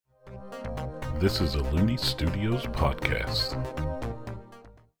This is a Looney Studios podcast.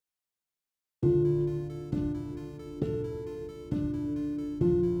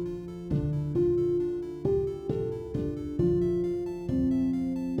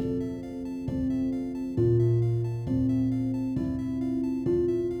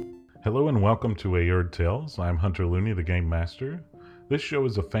 Hello and welcome to Aerde Tales. I'm Hunter Looney, the Game Master. This show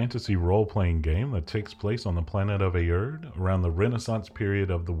is a fantasy role-playing game that takes place on the planet of Aerde around the Renaissance period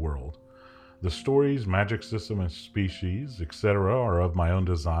of the world. The stories, magic system, and species, etc. are of my own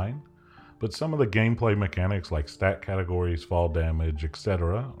design, but some of the gameplay mechanics like stat categories, fall damage,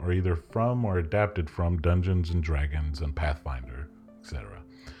 etc. are either from or adapted from Dungeons & Dragons and Pathfinder, etc.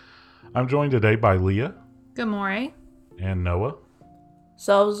 I'm joined today by Leah. Good morning. And Noah.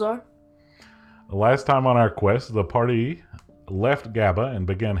 Salazar. Last time on our quest, the party left Gaba and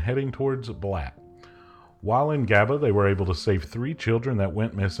began heading towards Blatt. While in Gaba, they were able to save 3 children that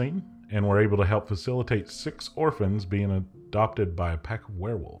went missing, and were able to help facilitate 6 orphans being adopted by a pack of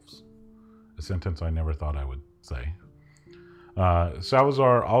werewolves. A sentence I never thought I would say.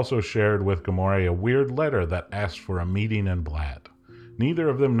 Salazar also shared with Gamore a weird letter that asked for a meeting in Blatt. Neither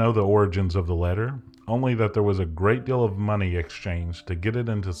of them know the origins of the letter, only that there was a great deal of money exchanged to get it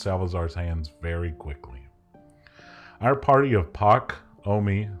into Salazar's hands very quickly. Our party of Pock,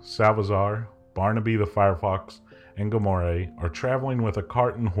 Omi, Salazar, Barnaby the Firefox, and Gamore are traveling with a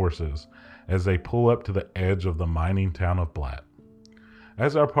cart and horses as they pull up to the edge of the mining town of Blatt.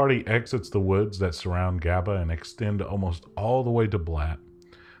 As our party exits the woods that surround Gaba and extend almost all the way to Blatt,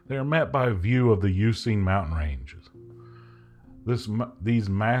 they are met by a view of the Ucine mountain ranges. These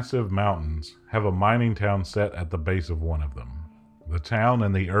massive mountains have a mining town set at the base of one of them. The town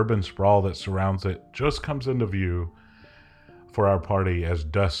and the urban sprawl that surrounds it just comes into view for our party as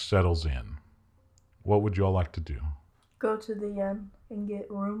dusk settles in. What would you all like to do? Go to the inn and get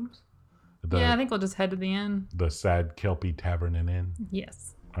rooms. I think we'll just head to the inn. The Sad Kelpie Tavern and Inn?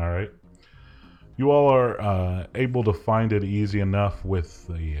 Yes. All right. You all are able to find it easy enough with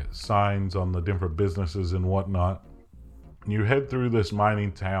the signs on the different businesses and whatnot. You head through this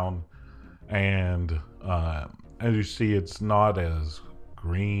mining town, and as you see, it's not as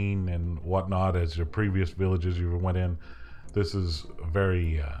green and whatnot as your previous villages you went in. This is a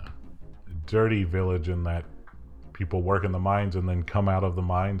very dirty village in that people work in the mines and then come out of the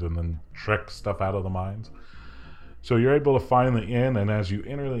mines and then trek stuff out of the mines. So you're able to find the inn, and as you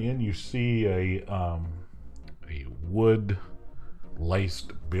enter the inn, you see a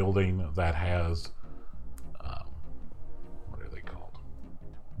wood-laced building that has what are they called?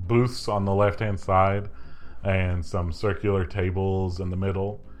 Booths on the left-hand side and some circular tables in the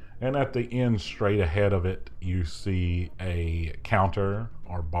middle. And at the end, straight ahead of it, you see a counter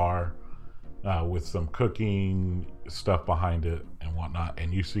or bar with some cooking stuff behind it and whatnot.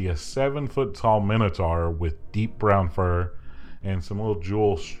 And you see a 7-foot-tall minotaur with deep brown fur and some little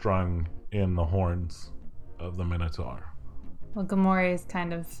jewels strung in the horns of the minotaur. Well, Gamore is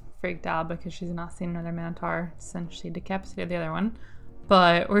kind of freaked out because she's not seen another minotaur since she decapitated the other one.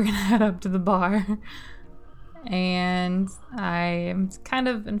 But we're going to head up to the bar. And I am kind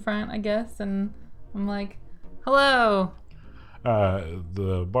of in front, I guess, and I'm like, hello.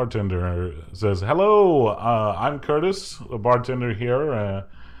 The bartender says, hello, I'm Curtis, the bartender here.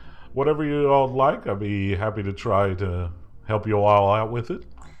 Whatever you all like, I'd be happy to try to help you all out with it.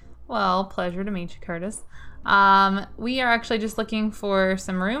 Well, pleasure to meet you, Curtis. We are actually just looking for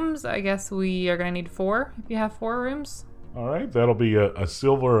some rooms. I guess we are going to need 4, if you have 4 rooms. All right, that'll be a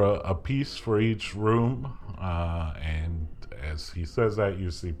silver a piece for each room. And as he says that,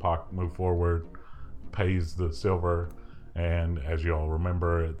 you see Pac move forward, pays the silver, and as you all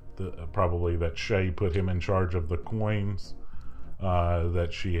remember, probably that Shay put him in charge of the coins, that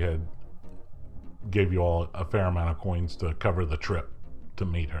she had gave you all a fair amount of coins to cover the trip to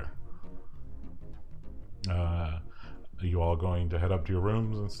meet her. Are you all going to head up to your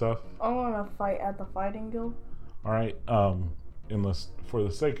rooms and stuff? I want to fight at the fighting guild. All right. For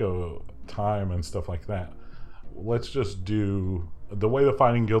the sake of time and stuff like that, let's just do the way the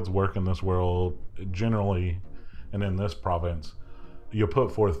fighting guilds work in this world generally, and in this province, you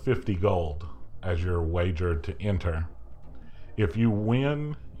put forth 50 gold as your wager to enter. If you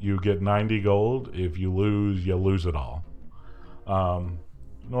win, you get 90 gold. If you lose it all.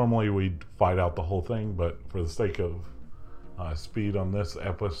 Normally we'd fight out the whole thing, but for the sake of speed on this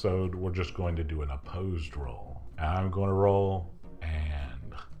episode, we're just going to do an opposed roll. I'm going to roll,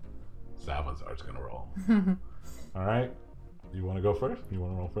 and Salazar's going to roll. All right. You want to go first? You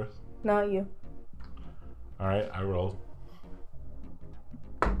want to roll first? Not you. All right. I rolled.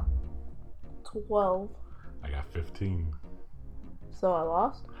 12. I got 15. So I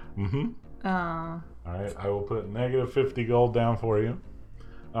lost? Mm-hmm. Oh. All right, I will put negative 50 gold down for you.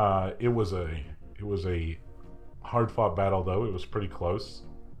 It was a hard-fought battle, though. It was pretty close.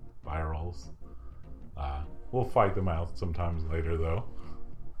 Fire rolls. We'll fight them out sometimes later, though.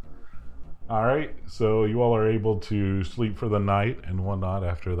 All right, so you all are able to sleep for the night and whatnot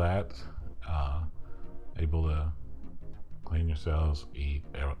after that. Able to clean yourselves, eat,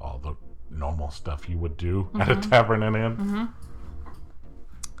 all the normal stuff you would do at a tavern and inn. Mm-hmm.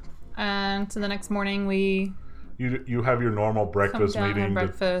 And so the next morning You have your normal breakfast come down meeting. and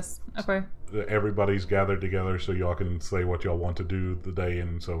breakfast. Okay. Everybody's gathered together so y'all can say what y'all want to do the day,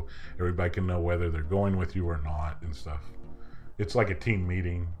 and so everybody can know whether they're going with you or not and stuff. It's like a team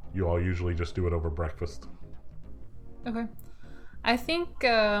meeting. You all usually just do it over breakfast. Okay. I think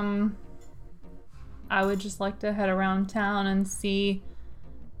I would just like to head around town and see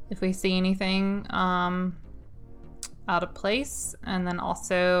if we see anything out of place, and then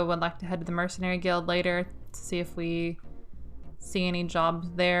also would like to head to the Mercenary Guild later to see if we see any jobs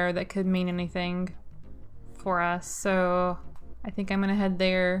there that could mean anything for us. So I think I'm gonna head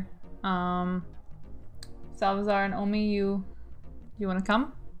there. Salazar and Omi, you want to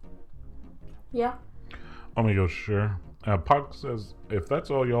come? Yeah. Omi goes, sure. Puck says, if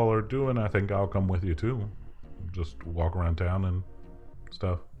that's all y'all are doing, I think I'll come with you too. Just walk around town and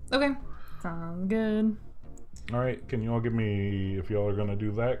stuff. Okay. Sounds good. All right, can you all give me, if y'all are going to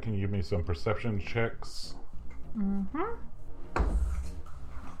do that, can you give me some perception checks? Mm-hmm.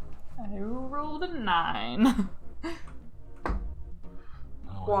 I rolled a 9.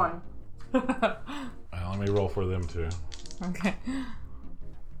 One. Let me roll for them too. Okay.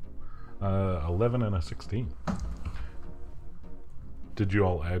 11 and a 16. Did you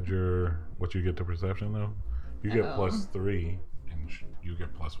all add what you get to perception though? You get plus 3 and you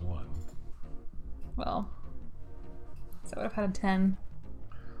get plus 1. Well, so I would have had a 10.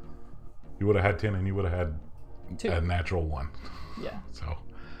 You would have had 10 and you would have had 2. a natural 1. Yeah. So,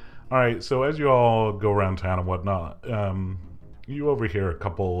 all right. So as you all go around town and whatnot, you overhear a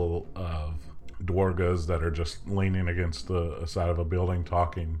couple of dwargas that are just leaning against the side of a building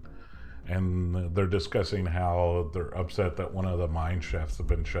talking, and they're discussing how they're upset that one of the mine shafts have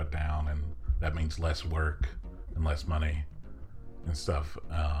been shut down, and that means less work and less money and stuff.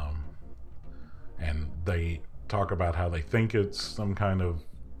 And they talk about how they think it's some kind of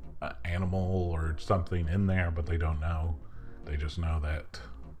animal or something in there, but they don't know. They just know that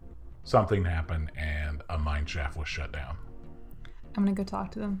something happened and a mine shaft was shut down. I'm gonna go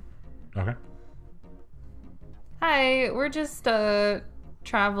talk to them. Okay. Hi, we're just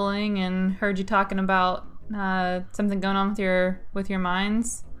traveling and heard you talking about something going on with your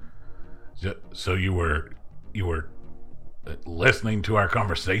mines. So you were listening to our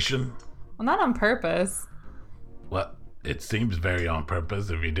conversation? Well, not on purpose. Well, it seems very on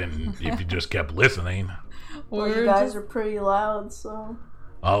purpose if you just kept listening. Well, you guys are pretty loud, so.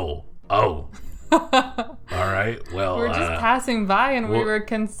 Oh. All right. Well, we're just passing by and we were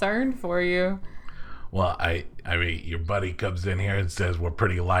concerned for you. Well, I mean, your buddy comes in here and says we're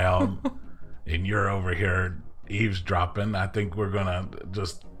pretty loud, and you're over here eavesdropping. I think we're gonna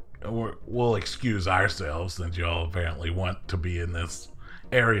we'll excuse ourselves since y'all apparently want to be in this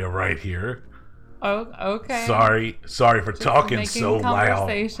area right here. Oh, okay. Sorry for just talking so loud.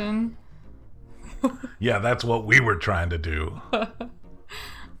 Yeah, that's what we were trying to do. All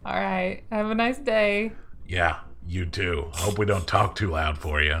right. Have a nice day. Yeah, you too. Hope we don't talk too loud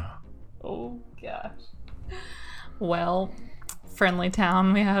for you. Oh, gosh. Well, friendly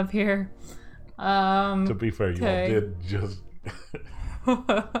town we have here. To be fair, you all did just...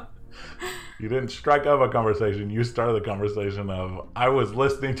 You didn't strike up a conversation. You started the conversation of, I was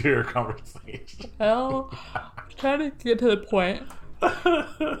listening to your conversation. Well, trying to get to the point.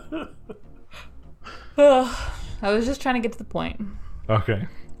 I was just trying to get to the point. Okay.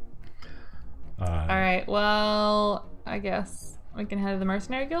 All right. Well, I guess we can head to the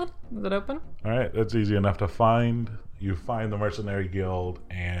Mercenary Guild. Is it open? All right. That's easy enough to find. You find the Mercenary Guild,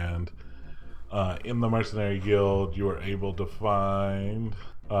 and in the Mercenary Guild, you are able to find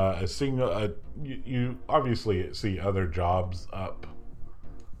a single. You obviously see other jobs up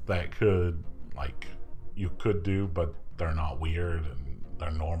that you could do, but they're not weird and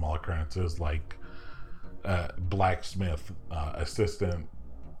they're normal occurrences, like blacksmith assistant,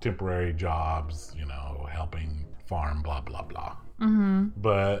 temporary jobs, helping farm, blah blah blah. Mm-hmm.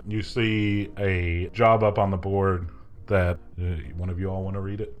 But you see a job up on the board that one of you all want to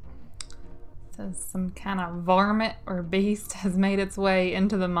read it. It says some kind of varmint or beast has made its way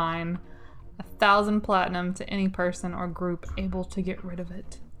into the mine. 1,000 platinum to any person or group able to get rid of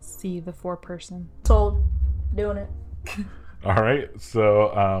it. See the 4-person. Sold. Doing it. All right.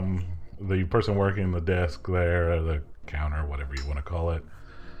 So the person working the desk there, or the counter, whatever you want to call it,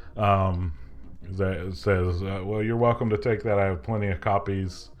 that says, well, you're welcome to take that. I have plenty of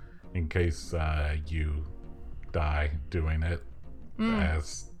copies in case you die doing it,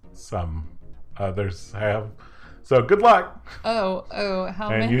 as some others have. So good luck. Oh, how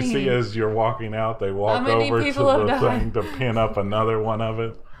many? And you see as you're walking out, they walk over to the thing to pin up another one of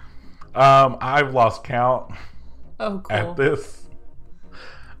it. I've lost count. Oh, cool. At this.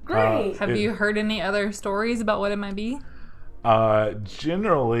 Great. Have you heard any other stories about what it might be?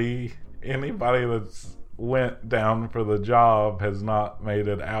 Generally, anybody that's went down for the job has not made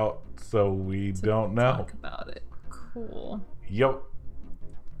it out, so we don't know. Talk about it. Cool. Yep.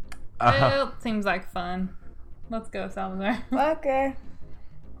 Well, seems like fun. Let's go, Salazar. Okay.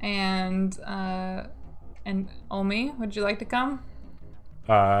 And Omi, would you like to come?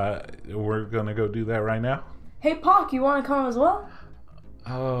 We're gonna go do that right now. Hey, Pock, you want to come as well?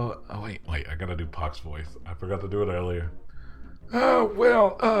 Oh, wait, I gotta do Pock's voice. I forgot to do it earlier.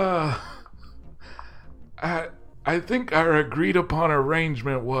 I think our agreed upon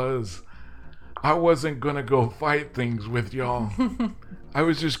arrangement was I wasn't gonna go fight things with y'all. I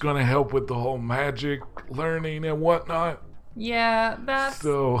was just gonna help with the whole magic learning and whatnot. Yeah, that's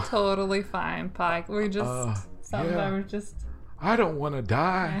totally fine, Pike. We're just we're just I don't want to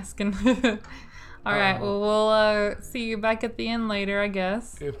die. Asking. All right, well, we'll see you back at the inn later, I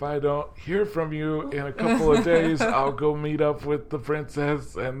guess. If I don't hear from you in a couple of days, I'll go meet up with the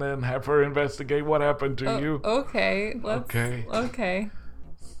princess and then have her investigate what happened to you. Okay. Okay.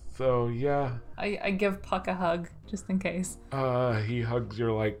 So, yeah. I give Puck a hug, just in case. He hugs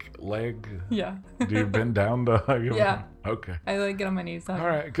your, leg? Yeah. Do you bend down to hug him? Yeah. Okay. I get on my knees. All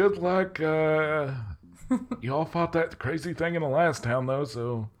right, good luck. You all fought that crazy thing in the last town, though,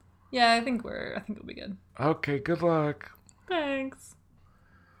 so... Yeah, I think it'll be good. Okay, good luck. Thanks.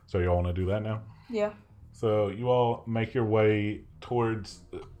 So you all want to do that now? Yeah. So you all make your way towards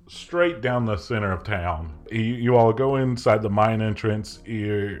straight down the center of town. You all go inside the mine entrance.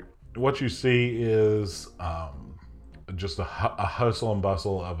 What you see is just a hustle and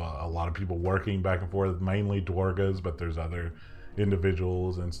bustle of a lot of people working back and forth, mainly Dwargas, but there's other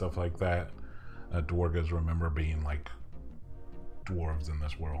individuals and stuff like that. Dwargas, remember, being like dwarves in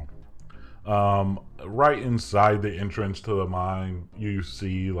this world. Right inside the entrance to the mine, you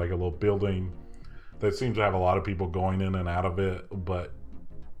see like a little building that seems to have a lot of people going in and out of it, but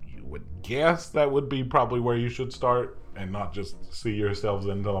you would guess that would be probably where you should start and not just see yourselves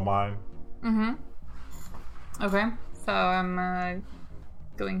into the mine. Okay, so I'm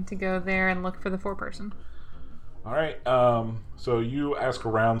going to go there and look for the 4-person. All right, so you ask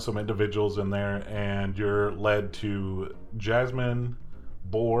around some individuals in there, and you're led to Jasmine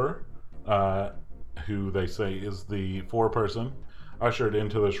Bohr, who they say is the 4-person, ushered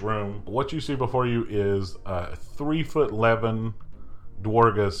into this room. What you see before you is 3'11"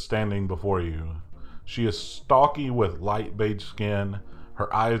 Dwarga standing before you. She is stocky with light beige skin.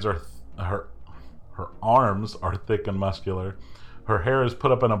 Her eyes are her arms are thick and muscular. Her hair is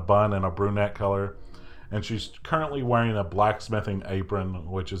put up in a bun in a brunette color. And she's currently wearing a blacksmithing apron,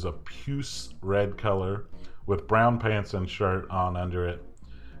 which is a puce red color, with brown pants and shirt on under it.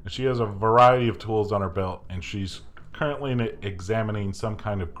 And she has a variety of tools on her belt, and she's currently examining some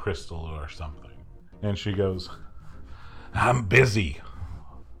kind of crystal or something. And she goes, "I'm busy.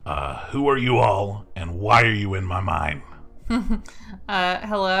 Who are you all, and why are you in my mine?"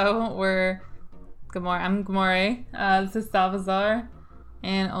 Hello, I'm Gamore. This is Salazar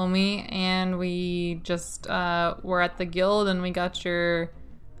and Omi, and we just were at the guild, and we got your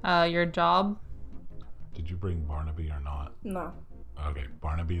job. Did you bring Barnaby or not? No. Okay,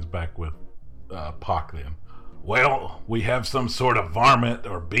 Barnaby's back with Pock then. Well, we have some sort of varmint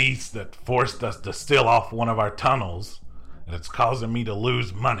or beast that forced us to steal off one of our tunnels, and it's causing me to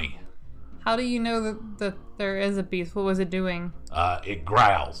lose money. How do you know that there is a beast? What was it doing? It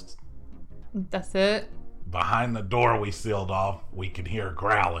growls. That's it? Behind the door we sealed off, we could hear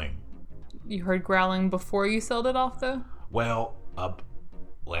growling. You heard growling before you sealed it off, though? Well, a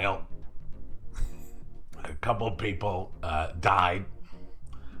couple of people died,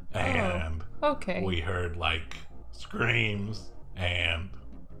 and okay. We heard screams and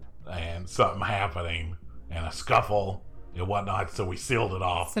something happening and a scuffle and whatnot, so we sealed it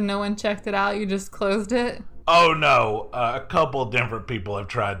off. So no one checked it out? You just closed it? Oh no, a couple different people have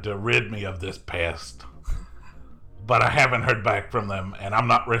tried to rid me of this pest. But I haven't heard back from them, and I'm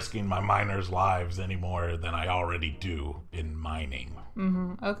not risking my miners' lives any more than I already do in mining.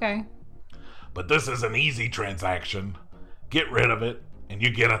 Okay. But this is an easy transaction. Get rid of it, and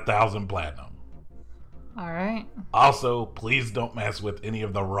you get 1,000 platinum. All right. Also, please don't mess with any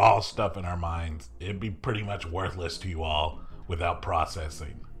of the raw stuff in our minds. It'd be pretty much worthless to you all without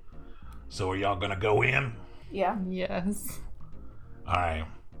processing. So are y'all gonna go in? Yeah. Yes. Alright.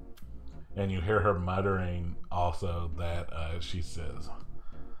 And you hear her muttering also that she says,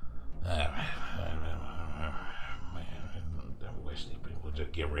 man, I wish these people would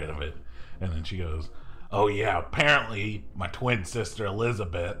just get rid of it. And then she goes, oh yeah, apparently my twin sister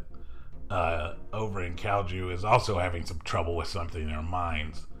Elizabeth over in Kalju is also having some trouble with something in her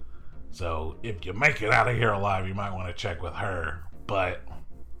minds. So if you make it out of here alive, you might want to check with her. But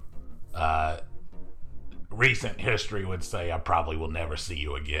recent history would say I probably will never see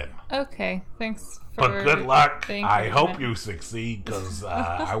you again. Okay. Thanks for But good luck. the I hope encouragement. you succeed because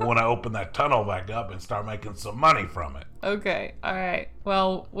I want to open that tunnel back up and start making some money from it. Okay. All right.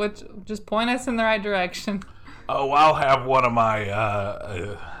 Well, just point us in the right direction. Oh, I'll have one of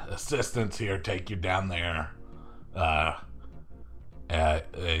my assistants here take you down there.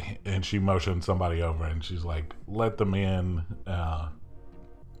 And she motioned somebody over and she's like, let them in,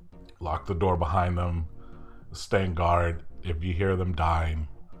 lock the door behind them, stand guard if you hear them dying,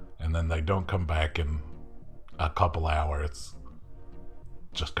 and then they don't come back in a couple hours,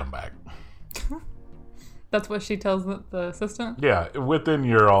 just come back. That's what she tells the assistant? Yeah, within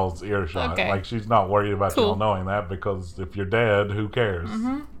your all's earshot. Okay. Like, she's not worried about you Cool. all knowing that, because if you're dead, who cares?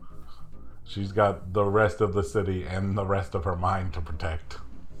 Mm-hmm. She's got the rest of the city and the rest of her mind to protect.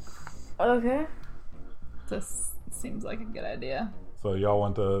 Okay. This seems like a good idea. So y'all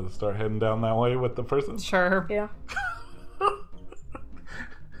want to start heading down that way with the person? Sure. Yeah.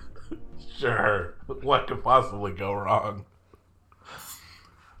 Sure. What could possibly go wrong?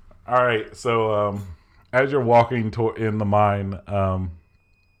 All right. So as you're walking in the mine,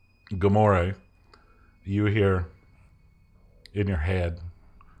 Gamore, you hear in your head,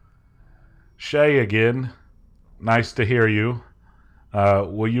 Shay again. Nice to hear you.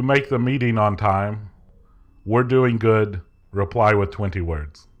 Will you make the meeting on time? We're doing good. Reply with 20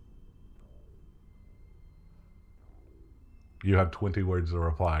 words. You have 20 words to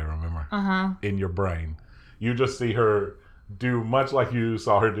reply, remember? Uh-huh. In your brain. You just see her do much like you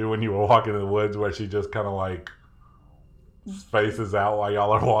saw her do when you were walking in the woods, where she just kind of like spaces out while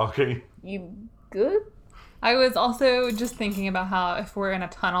y'all are walking. You good? I was also just thinking about how if we're in a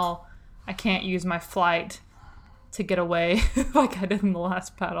tunnel, I can't use my flight to get away like I did in the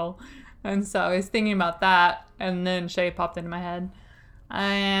last battle. And so I was thinking about that, and then Shay popped into my head.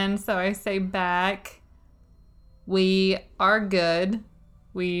 And so I say back, we are good.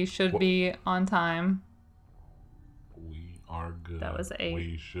 We should be on time. We are good. That was 8.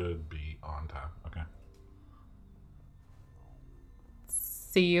 We should be on time. Okay.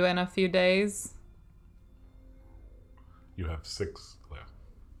 See you in a few days. You have 6 left.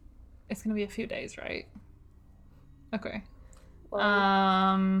 It's going to be a few days, right? Okay.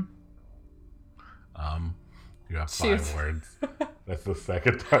 Well, You have 5 Shoot. words. That's the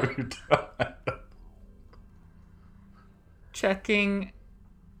second time you've done that. Checking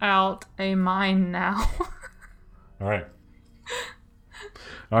out a mine now. All right.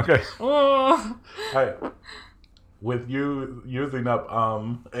 Okay. Oh. All right. With you using up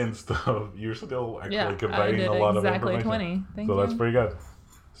and stuff, you're still actually Yeah, I conveying did a lot exactly of information. 20. Thank So you. that's pretty good.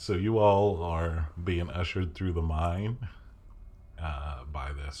 So you all are being ushered through the mine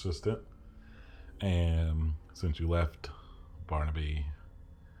by the assistant. And since you left Barnaby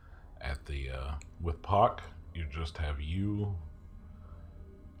at the with Pock, you just have you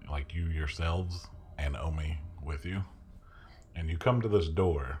yourselves and Omi with you. And you come to this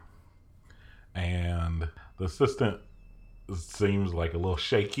door, and the assistant seems like a little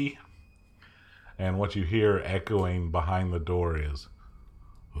shaky. And what you hear echoing behind the door is,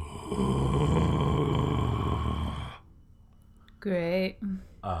 Great.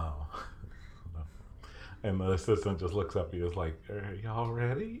 oh. And the assistant just looks up at you, is like, are y'all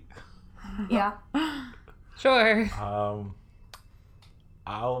ready? yeah. Sure.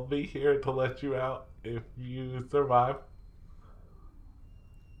 I'll be here to let you out if you survive.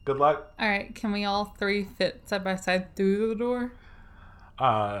 Good luck. All right. Can we all 3 fit side by side through the door?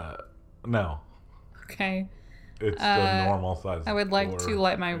 No. Okay. It's the normal size. I would like door. to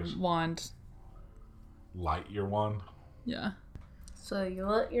light my There's- wand. Light your wand? Yeah. So you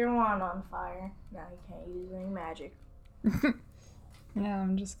lit your wand on fire. Now you can't use any magic. Yeah,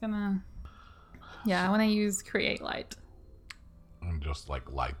 I'm just gonna... Yeah, I want to use create light. And just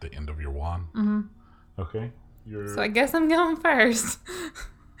like light the end of your wand? Mm-hmm. Okay. So I guess I'm going first.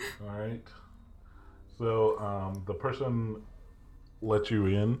 All right. So the person let you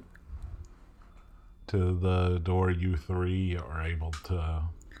in to the door. You 3 are able to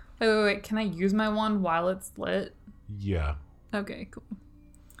Wait. Can I use my wand while it's lit? Yeah. Okay, cool.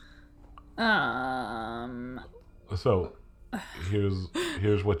 So,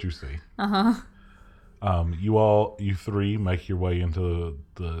 here's what you see. Uh-huh. You three make your way into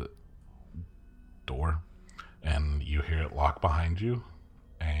the door, and you hear it lock behind you,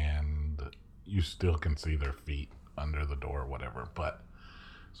 and you still can see their feet under the door or whatever. But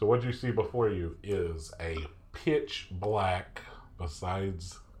so what you see before you is a pitch black,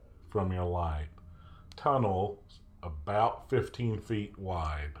 besides from your light, tunnel about 15 feet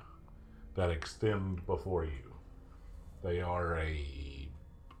wide that extend before you. They are a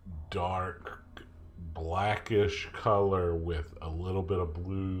dark blackish color with a little bit of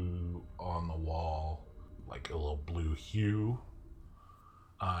blue on the wall, like a little blue hue.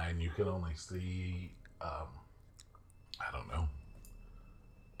 And you can only see, I don't know,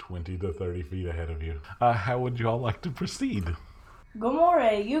 20 to 30 feet ahead of you. How would you all like to proceed?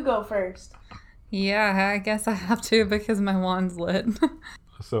 Gamore, you go first. Yeah, I guess I have to because my wand's lit.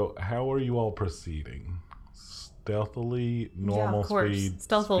 So, how are you all proceeding? Stealthily, normal of course. speed?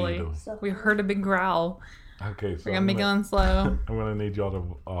 Stealthily. Speed? We heard a big growl. Okay, so We're gonna be going slow. I'm gonna need y'all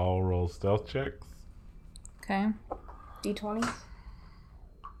to all roll stealth checks. Okay. D20s?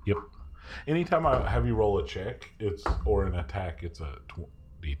 Yep. Anytime I have you roll a check, or an attack, it's a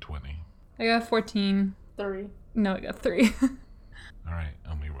D20. I got 14. 3. No, I got 3. All right,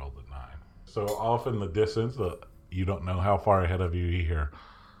 and we rolled a 9. So off in the distance, you don't know how far ahead of you hear.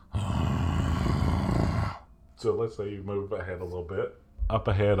 So let's say you move ahead a little bit. Up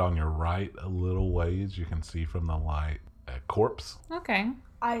ahead on your right, a little ways, you can see from the light a corpse. Okay.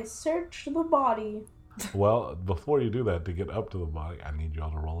 I searched the body. Well, before you do that, to get up to the body, I need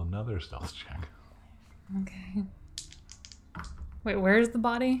y'all to roll another stealth check. Okay. Wait, where's the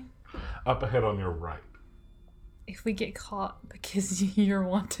body? Up ahead on your right. If we get caught because you're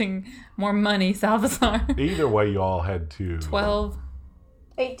wanting more money, Salvazar. Either way, you all had to 12.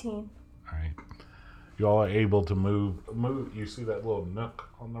 18. All right. You all are able to move. You see that little nook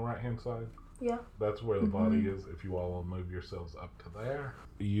on the right-hand side? Yeah. That's where the body is. If you all will move yourselves up to there.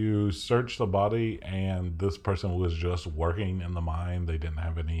 You search the body, and this person was just working in the mine. They didn't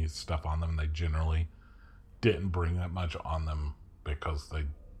have any stuff on them. They generally didn't bring that much on them because they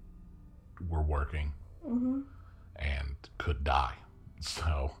were working and could die.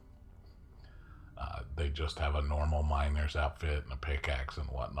 So they just have a normal miner's outfit and a pickaxe and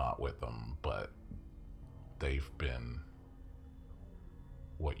whatnot with them. But they've been...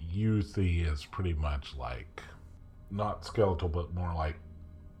 What you see is pretty much like, not skeletal, but more like,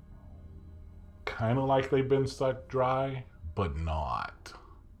 kind of like they've been sucked dry, but not.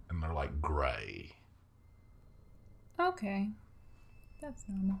 And they're like gray. Okay. That's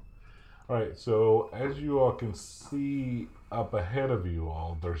normal. Alright, so as you all can see up ahead of you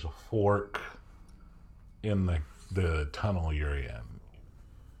all, there's a fork in the tunnel you're in.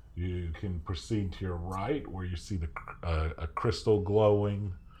 You can proceed to your right where you see a crystal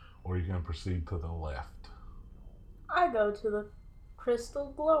glowing, or you can proceed to the left. I go to the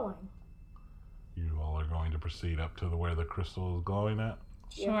crystal glowing. You all are going to proceed up to where the crystal is glowing at?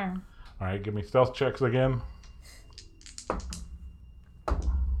 Sure. All right, give me stealth checks again.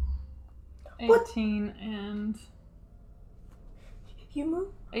 18 and... You move?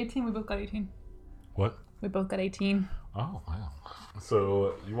 18, we both got 18. What? We both got 18. Oh, wow.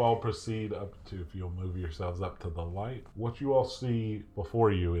 So you all proceed up to, if you'll move yourselves up to the light. What you all see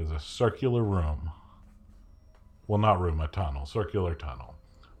before you is a circular room. Well, not room, a tunnel. Circular tunnel.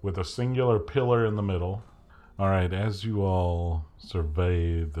 With a singular pillar in the middle. All right, as you all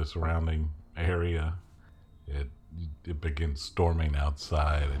survey the surrounding area, it begins storming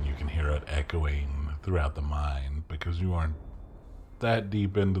outside, and you can hear it echoing throughout the mine because you aren't that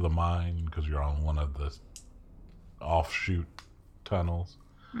deep into the mine because you're on one of the offshoot tunnels.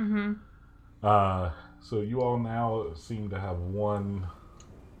 So you all now seem to have one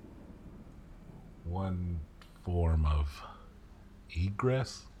form of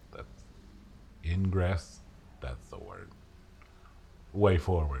egress. That's ingress. That's the word. Way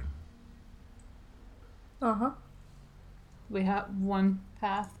forward. Uh-huh. We have one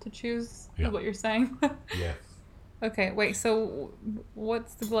path to choose, Yeah. is what you're saying? Yes. Okay, wait, so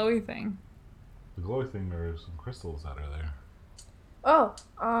what's the glowy thing? The glowy thing, there are some crystals that are there. Oh,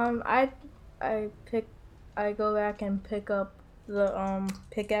 I go back and pick up the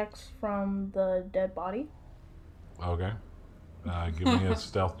pickaxe from the dead body. Okay. Give me a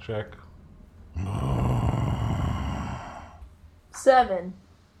stealth check. 7.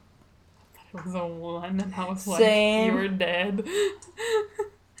 It was a 1, and I was like, Same. you were dead.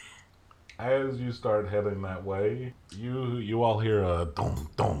 as you start heading that way, you all hear a dum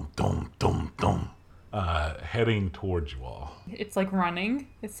dum dum dum dum heading towards you all. It's like running.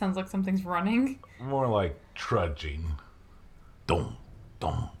 It sounds like something's running. More like trudging. Dum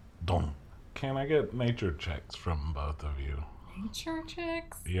dum dum. Can I get nature checks from both of you? Nature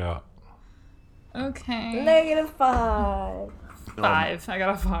checks? Yeah. Okay. -5. 5. I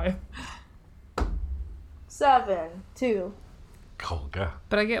got a 5. 7. 2. Kolga.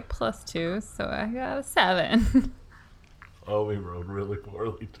 But I get +2, so I got a 7. Oh, we rolled really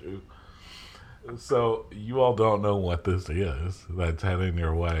poorly too. So you all don't know what this is that's heading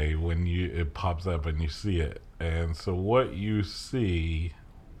your way when it pops up and you see it. And so what you see,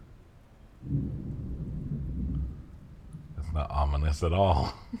 it's not ominous at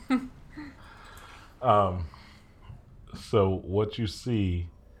all. So what you see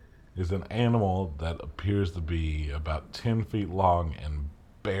is an animal that appears to be about 10 feet long and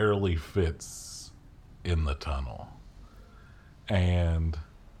barely fits in the tunnel. And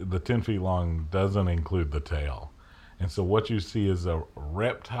the 10 feet long doesn't include the tail. And so what you see is a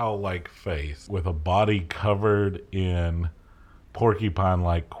reptile-like face with a body covered in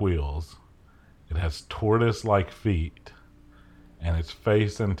porcupine-like quills. It has tortoise-like feet, and its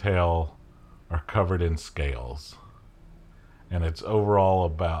face and tail are covered in scales. And it's overall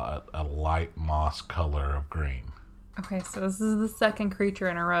about a light moss color of green. Okay, so this is the second creature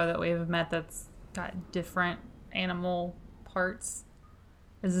in a row that we've met that's got different animal parts.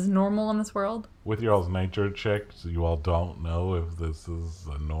 Is this normal in this world? With your all's nature checks, you all don't know if this is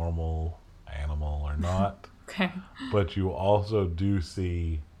a normal animal or not. Okay. But you also do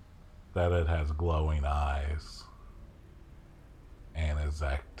see that it has glowing eyes and is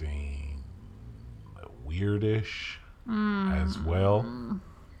acting weirdish as well.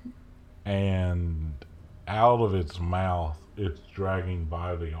 And out of its mouth, it's dragging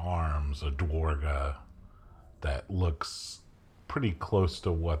by the arms a dwarga that looks pretty close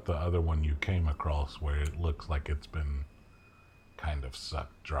to what the other one you came across, where it looks like it's been kind of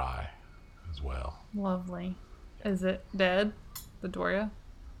sucked dry as well. Lovely. Is it dead? The Doria?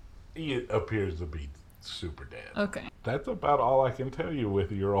 It appears to be super dead. Okay. That's about all I can tell you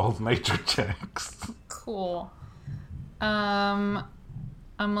with your all's nature checks. Cool. I'm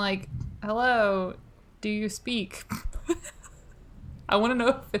like, hello, do you speak? I want to know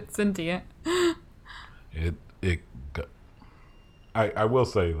if it's sentient. I will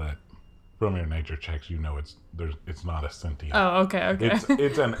say that from your nature checks, you know it's not a sentient. Oh, okay.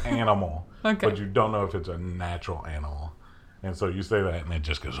 It's an animal, Okay. but you don't know if it's a natural animal. And so you say that, and it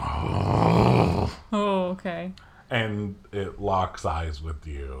just goes, oh, okay. and it locks eyes with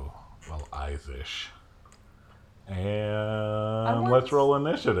you, well, eyes-ish. And let's roll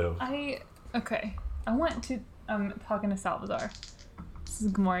initiative. Okay. I want to, talking to Salvador. This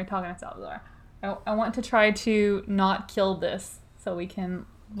is Gamori talking to Salvador. I want to try to not kill this so we can,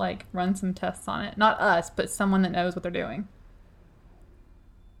 like, run some tests on it. Not us, but someone that knows what they're doing.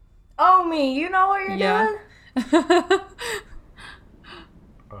 Oh, me, you know what you're doing?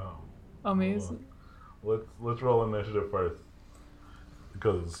 Amazing. Let's roll initiative first,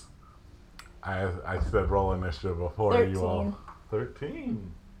 because I said roll initiative before 13. you all.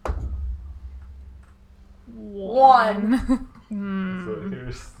 13. 1. So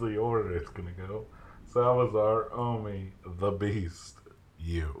here's the order it's gonna go: Salazar, Omi, the Beast,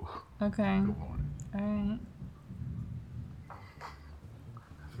 you. Okay. Good morning. All right.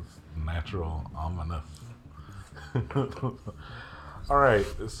 This is natural, ominous. All right,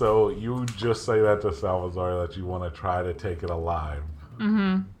 so you just say that to Salazar that you want to try to take it alive.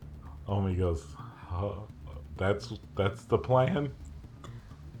 Mm-hmm. Omi goes, that's the plan?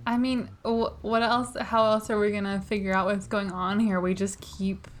 I mean, what else? How else are we gonna figure out what's going on here? We just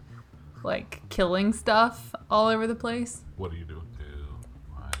keep, like, killing stuff all over the place? What do you do?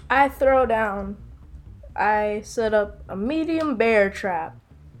 I throw down. I set up a medium bear trap.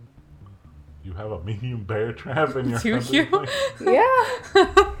 You have a medium bear trap in your Do hunting you? place? Yeah.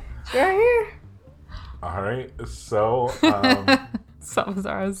 It's right here. All right, so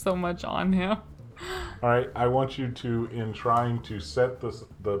Salazar has so much on him. all right, I want you to, in trying to set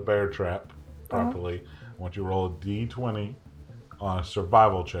the bear trap properly, I want you to roll a d20 on a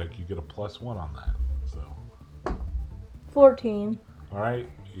survival check. You get a +1 on that. So 14. all right,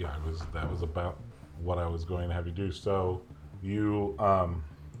 yeah, that was about what I was going to have you do. So you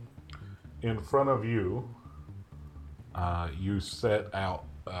in front of you, you set out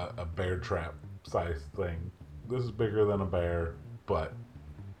a bear trap size thing. This is bigger than a bear, but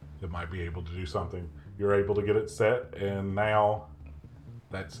it might be able to do something. You're able to get it set, and now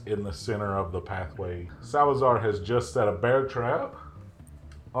that's in the center of the pathway. Salazar has just set a bear trap,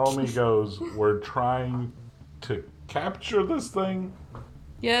 Omi goes, we're trying to capture this thing?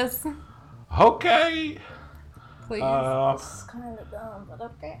 Yes. Okay. Please. It's kind of dumb, but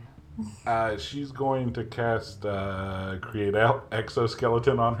okay. She's going to cast create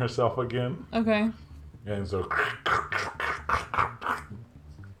exoskeleton on herself again. Okay. And so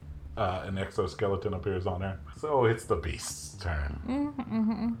an exoskeleton appears on her. So it's the beast's turn.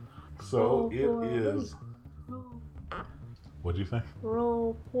 Mm-hmm. So it is... What'd you think?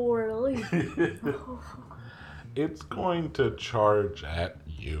 Roll poorly. It's going to charge at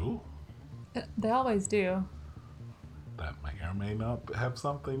you. They always do. That may or may not have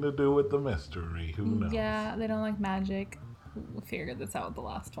something to do with the mystery. Who knows? Yeah, they don't like magic. We figured this out with the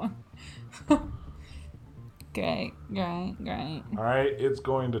last one. Great. Alright, it's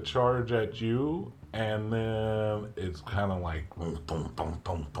going to charge at you, and then it's kind of like...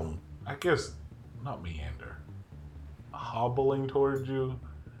 I guess, not meander. Hobbling towards you.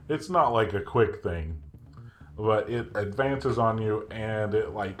 It's not like a quick thing, but it advances on you, and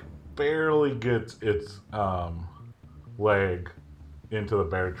it like barely gets its leg into the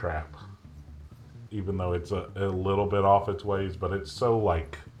bear trap, even though it's a little bit off its ways, but it's so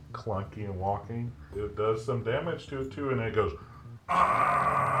like clunky and walking. It does some damage to it too, and it goes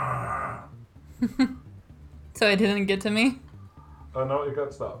So it didn't get to me? oh no, it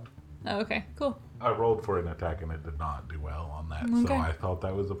got stopped. Oh, okay, cool. I rolled for an attack and it did not do well on that, so Okay. I thought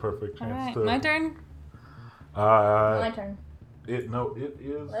that was a perfect chance Alright, to my turn? My turn. It is It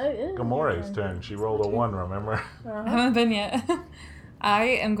is Gamore's your turn. She rolled a 1, remember? I haven't been yet. I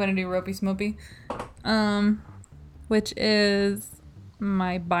am going to do Ropey Smopey, which is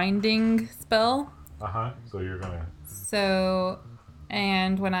my binding spell. So you're gonna... So,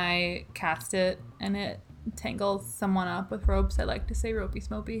 and when I cast it and it tangles someone up with ropes, I like to say Ropey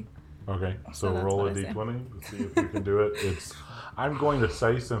Smopey. Okay, So so that's roll a what I say. d20 to see if you can do it. I'm going to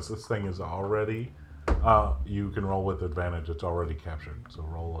say, since this thing is already... you can roll with advantage. It's already captured. So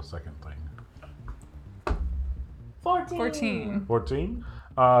roll a second thing. 14. 14?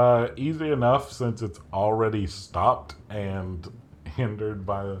 Easy enough, since it's already stopped and hindered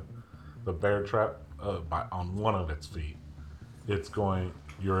by the bear trap on one of its feet.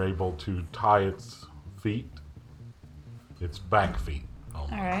 You're able to tie its feet, its back feet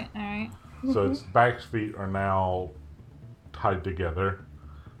only. Alright. So its back feet are now tied together.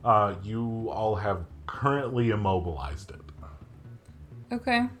 You all have currently immobilized it.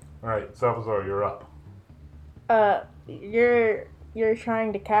 Okay. Alright, Salvazar, you're up. You're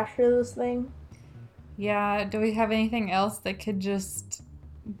trying to capture this thing? Yeah, do we have anything else that could just,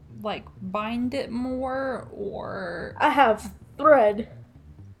 like, bind it more, or... I have thread.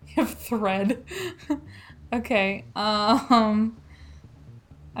 You have thread? Okay, I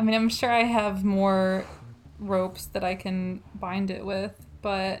mean, I'm sure I have more ropes that I can bind it with,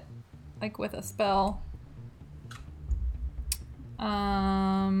 but, like, with a spell.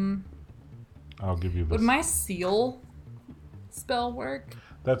 I'll give you this. Would my seal spell work?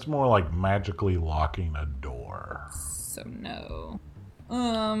 That's more like magically locking a door. So no.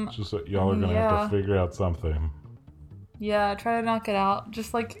 Just that y'all are gonna have to figure out something. Yeah, try to knock it out.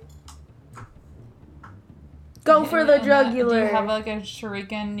 Just like Go for the Do jugular. you have like a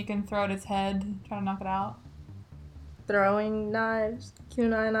shuriken you can throw at its head? Try to knock it out. Throwing knives,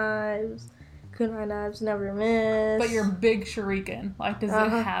 kunai knives. Kunai knives never miss. But your big shuriken, like, does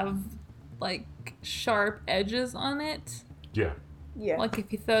Uh-huh. it have like sharp edges on it? Yeah. Yeah. Like if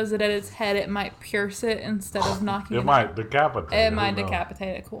he throws it at its head, it might pierce it instead of knocking It might decapitate. It who might knows?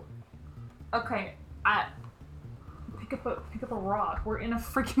 decapitate it. Cool. Okay, pick up a rock. We're in a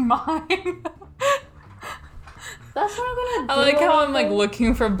freaking mine. That's not gonna do I like how I'm like anything.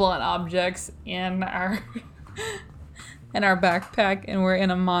 looking for blunt objects in our backpack, and we're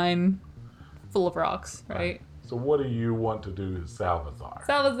in a mine full of rocks, right? So what do you want to do, Salvazar?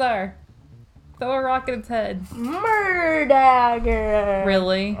 Salazar, throw a rock at its head. Murder dagger.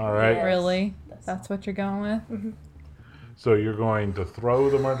 Really? All right. Yes. Really? That's what you're going with? So you're going to throw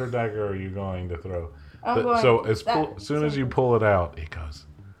the murder dagger, or are you going to throw? I'm going So that- as soon as you pull it out, it goes,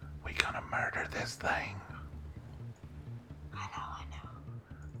 "We gonna murder this thing." I know.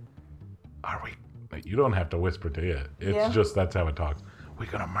 Are we? You don't have to whisper to it. It's Yeah. just that's how it talks. We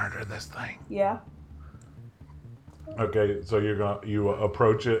gonna murder this thing. Yeah. Okay, so you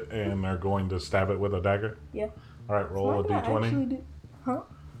approach it and are going to stab it with a dagger. Yeah. All right, roll a Why did I d20. actually do- Huh?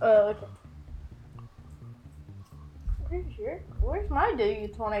 Okay. Where's my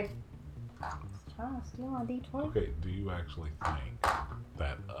D20? Trying to steal my D20. Okay, do you actually think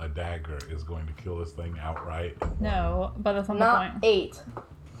that a dagger is going to kill this thing outright? No, but that's not the Not point. 8.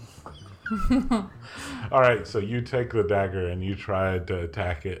 All right, so you take the dagger and you try to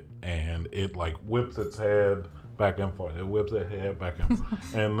attack it, and it like whips its head back and forth. It whips its head back and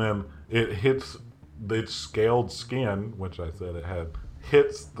forth. And then it hits its scaled skin, which I said it had,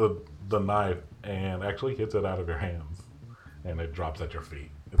 hits the knife and actually hits it out of your hands. And it drops at your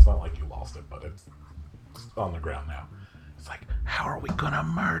feet. It's not like you lost it, but it's on the ground now. It's like, how are we going to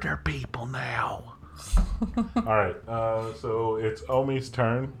murder people now? All right, so it's Omi's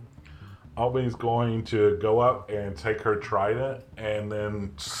turn. Omi's going to go up and take her trident and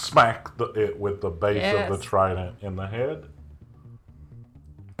then smack it with the base of the trident in the head.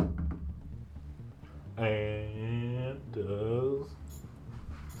 And does...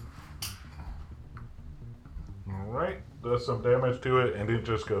 Alright, does some damage to it, and it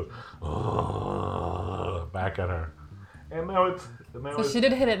just goes back at her. And now So she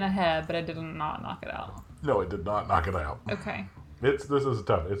did hit it in the head, but it did not knock it out. No, it did not knock it out. Okay. This is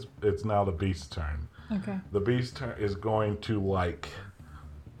tough. It's now the beast's turn. Okay. The beast's turn is going to like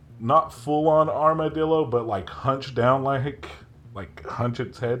not full on armadillo, but like hunch down, like hunch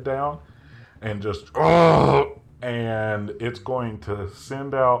its head down, and just and it's going to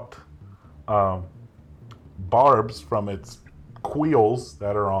send out barbs from its quills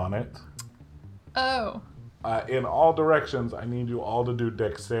that are on it. Oh. In all directions. I need you all to do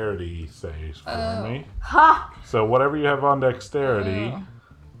dexterity saves for me. Ha! So whatever you have on dexterity,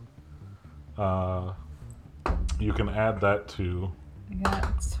 you can add that to. I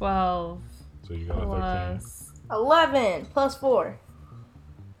got 12. So you got a 13. Plus... 11 plus 4.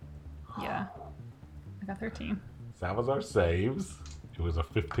 Yeah. I got 13. Salazar saves. It was a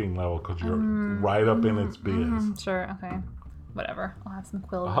 15 level because you're right up in its biz. Sure, okay. Whatever. I'll have some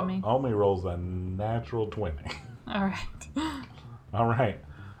quills on me. Omi rolls a natural 20. Alright. All right.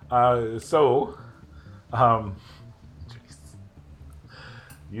 So,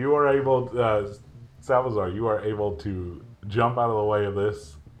 you are able, Salazar, you are able to jump out of the way of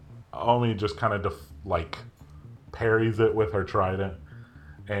this. Omi just kind of parries it with her trident.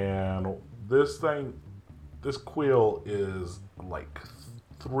 And this quill is like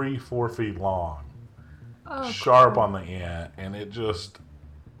 3-4 feet long. Sharp on the end, and it just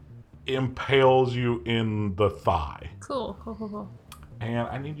impales you in the thigh. Cool. And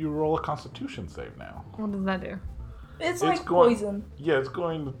I need you to roll a Constitution save now. What does that do? It's like poison. Yeah, it's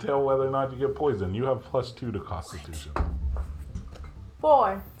going to tell whether or not you get poisoned. You have +2 to Constitution.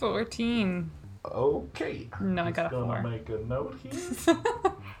 4. 14. Okay. No, I got a 4. Gonna make a note here.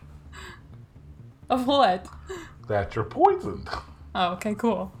 Of what? That you're poisoned. Oh, okay,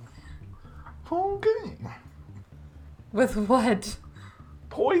 cool. Okay. With what?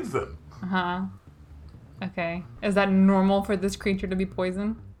 Poison. Uh-huh. Okay. Is that normal for this creature to be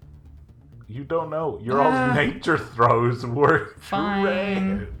poisoned? You don't know. Your all's nature throws were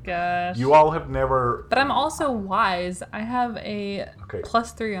Fine. correct. Gosh. You all have never... But I'm also wise. I have a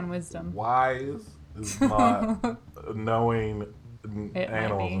 +3 on wisdom. Wise is not knowing It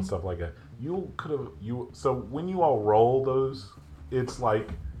animals and stuff like that. So when you all roll those, it's like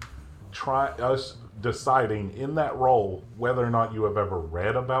us deciding in that roll whether or not you have ever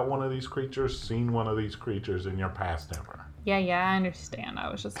read about one of these creatures, seen one of these creatures in your past ever. Yeah, I understand. I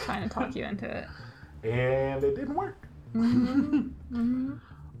was just trying to talk you into it. And it didn't work. Mm-hmm.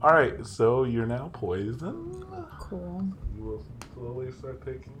 All right, so you're now poisoned. Cool. You will slowly start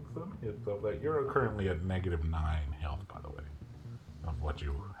taking some hits of that. You're currently at -9 health, by the way, of what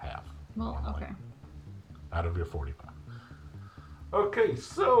you have. Well, normally, okay. Out of your 45. Okay,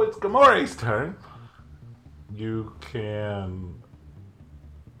 so it's Gamore's turn. You can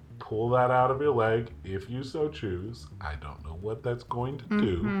pull that out of your leg if you so choose. I don't know what that's going to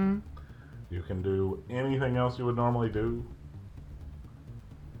do. Mm-hmm. You can do anything else you would normally do.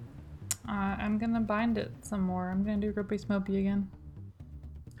 I'm gonna bind it some more. I'm gonna do Rippy Smopey again.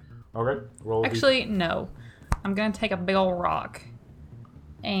 Okay, roll. Actually, no. I'm gonna take a big old rock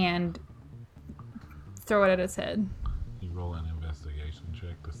and throw it at its head. You roll an investigation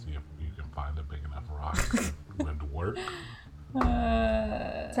check to see if you can find a big enough rock that would work.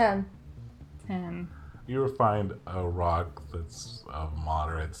 10. 10. You will find a rock that's of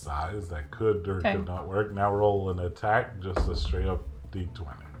moderate size that could or could not work. Now roll an attack, just a straight up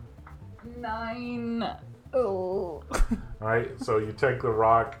D20. 9. Oh. Alright, so you take the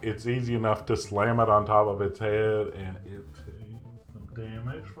rock. It's easy enough to slam it on top of its head, and it takes some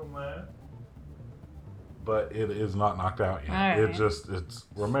damage from that. But it is not knocked out yet. Right.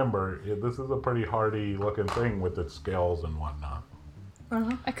 Remember, this is a pretty hardy looking thing with its scales and whatnot.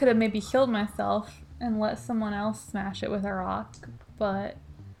 Uh-huh. I could have maybe healed myself and let someone else smash it with a rock, but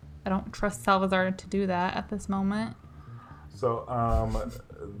I don't trust Salazar to do that at this moment. So,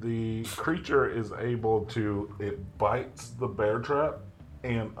 the creature is able to, it bites the bear trap,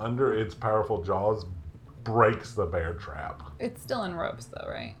 and under its powerful jaws, breaks the bear trap. It's still in ropes, though,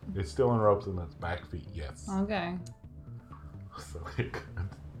 right? It's still in ropes in its back feet, yes. Okay. So it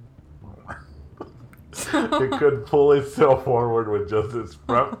could pull itself forward with just its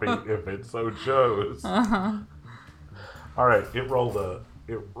front feet if it so chose. Uh-huh. All right, it rolled a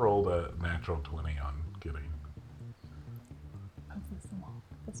natural 20 on getting.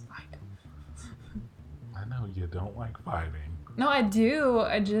 That's fine. I know you don't like fighting. No, I do.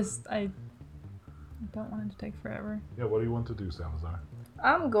 I don't want it to take forever. Yeah, what do you want to do, Salazar?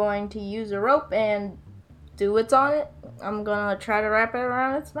 I'm going to use a rope and do what's on it. I'm gonna try to wrap it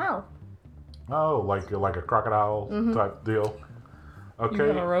around its mouth. Oh, like a crocodile type deal. Okay,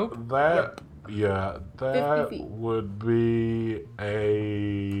 You got a rope? that yeah, 50 that feet. would be a.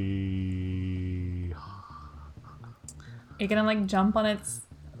 Are you gonna like jump on its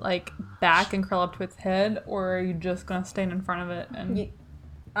like back and curl up to its head, or are you just gonna stand in front of it and?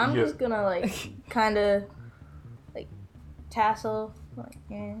 I'm Yeah. just gonna like kind of like tassel. Like,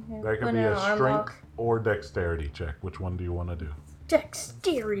 That could put be in a an arm strength lock. or dexterity check. Which one do you want to do?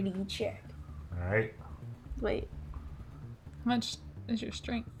 Dexterity check. All right, Wait, How much is your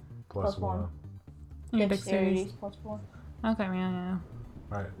strength? plus Plus one. one. Your dexterity dexterity. +1. Okay, yeah.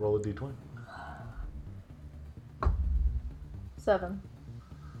 All right, roll a d20. 7.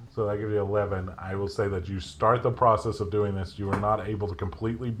 So that gives you 11. I will say that you start the process of doing this. You are not able to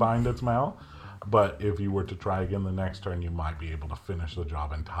completely bind its mouth, but if you were to try again the next turn, you might be able to finish the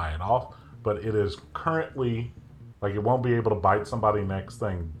job and tie it off. But it is currently, like, it won't be able to bite somebody next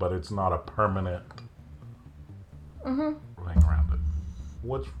thing, but it's not a permanent thing around it.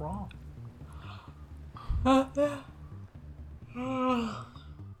 What's wrong? You're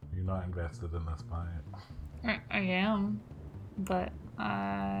not invested in this fight. I am, but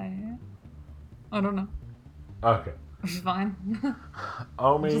I don't know. Okay. It's fine. Just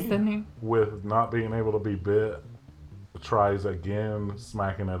Omi, sitting here. with not being able to be bit, tries again,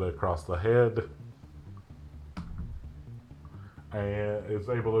 smacking it across the head. And is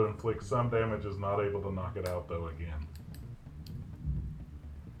able to inflict some damage, is not able to knock it out, though, again.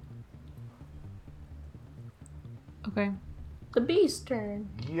 Okay. The beast's turn.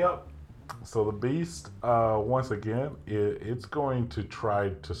 Yep. So the beast, once again, it's going to try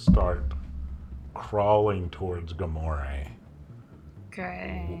to start crawling towards Gamore.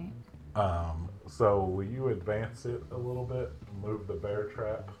 Great. So will you advance it a little bit, move the bear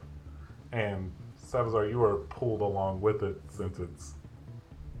trap, and Salazar, you are pulled along with it since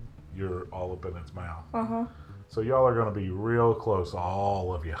you're all up in its mouth. So y'all are going to be real close,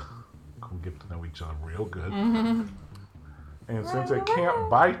 all of you. Gonna get to know each other real good. And since it can't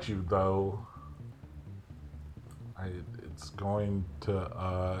bite you, though, it's going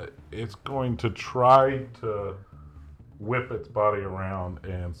to try to whip its body around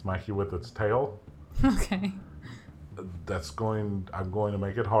and smack you with its tail. Okay. I'm going to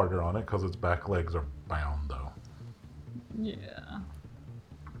make it harder on it because its back legs are bound, though. Yeah.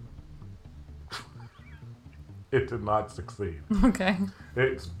 It did not succeed. Okay.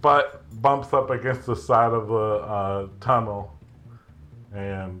 Its butt bumps up against the side of the tunnel,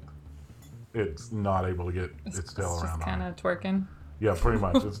 and it's not able to get its tail It's around just kind on it. of twerking. Yeah, pretty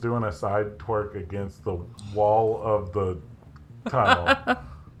much. It's doing a side twerk against the wall of the tunnel.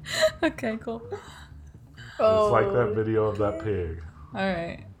 Okay, cool. It's like that video of that pig. All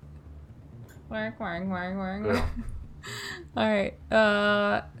right. Work. Yeah. All right.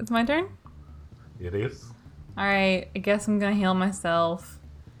 It's my turn. It is. All right. I guess I'm gonna heal myself.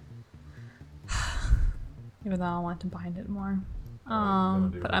 Even though I want to bind it more.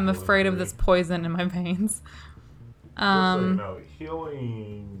 But I'm afraid of this poison in my veins. Just so you know,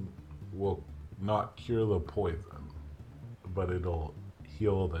 healing will not cure the poison, but it'll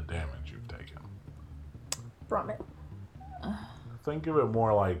heal the damage you've taken. From it. Think of it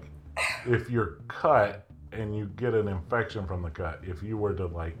more like if you're cut and you get an infection from the cut, if you were to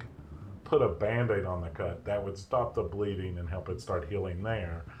like put a band-aid on the cut, that would stop the bleeding and help it start healing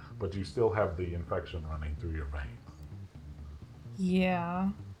there, but you still have the infection running through your veins. Yeah.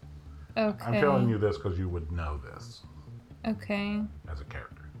 Okay. I'm telling you this because you would know this Okay. as a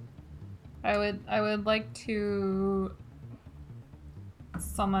character. I would like to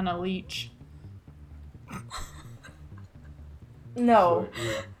summon a leech. No. So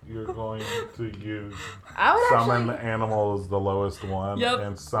you're going to use I would summon actually... animal is the lowest one, Yep.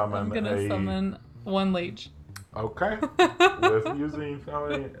 and summon I'm gonna summon one leech. Okay. With using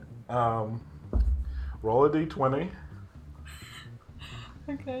summon, roll a d20.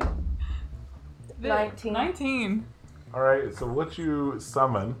 Okay. 19. 19. All right, so what you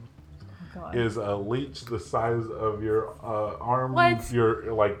summon God. is a leech the size of your arm. What?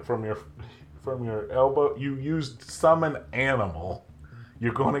 Your like from your elbow. You used summon animal.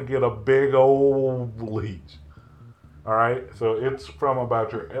 You're going to get a big old leech. All right, so it's from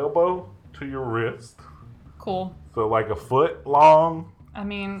about your elbow to your wrist. Cool. So like a foot long. I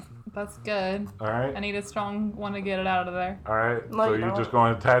mean, that's good. All right. I need a strong one to get it out of there. All right. No, so you you're don't. just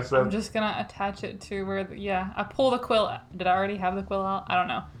going to attach that. I'm just gonna attach it to where. I pull the quill. Did I already have the quill out? I don't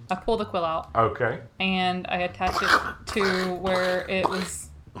know. I pull the quill out Okay. and I attach it to where it was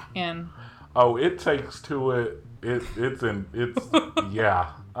in. Oh, it takes to it. It's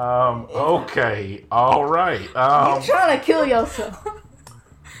yeah. Okay. All right. You're trying to kill yourself.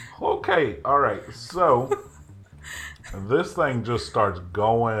 Okay. All right. So this thing just starts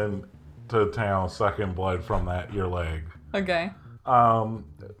going to town, sucking blood from your leg. Okay.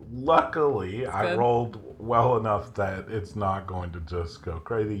 Luckily, I good. rolled well enough that it's not going to just go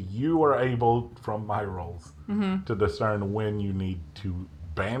crazy. You are able, from my rolls, to discern when you need to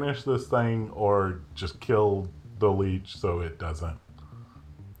banish this thing or just kill the leech so it doesn't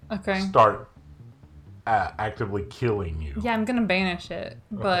Okay. start actively killing you. Yeah, I'm gonna banish it,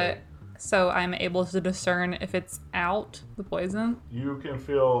 but so I'm able to discern if it's out the poison. You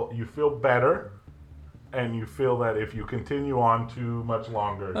feel better, and you feel that if you continue on too much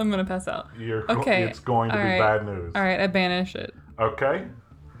longer, I'm gonna pass out. okay, it's going to be bad news. All right, I banish it. Okay.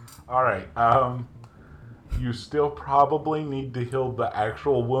 All right. You still probably need to heal the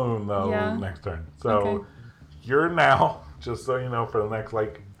actual wound though next turn. So you're now, just so you know, for the next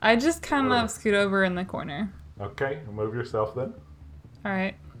I just kind of scoot over in the corner. Okay, move yourself then. All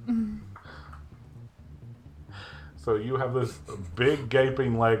right. So you have this big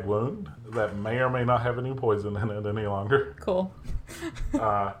gaping leg wound that may or may not have any poison in it any longer. Cool.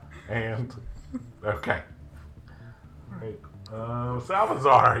 And okay. All right.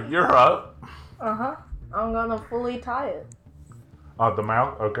 Salazar, you're up. I'm gonna fully tie it. The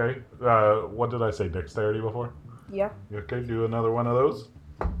mouth. Okay. What did I say? Dexterity before? Yeah. Okay. Do another one of those.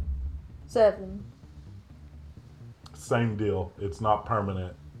 7. Same deal. It's not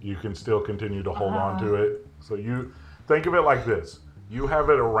permanent. You can still continue to hold on to it. So you think of it like this. You have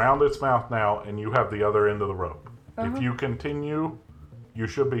it around its mouth now, and you have the other end of the rope. If you continue, you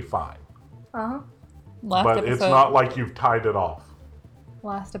should be fine. But it's not like you've tied it off.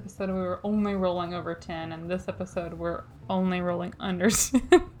 Last episode, we were only rolling over 10, and this episode, we're only rolling under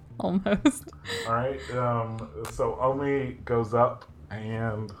 10. Almost. All right. So Omi goes up,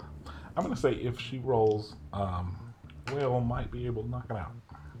 and I'm going to say if she rolls, Will might be able to knock it out.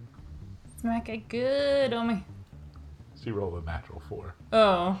 Smack it good, Omi. She rolled a natural 4.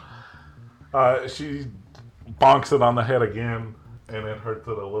 Oh. She bonks it on the head again, and it hurts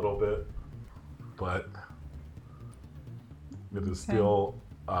it a little bit, but it is still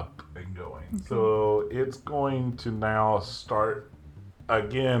up and going. So it's going to now start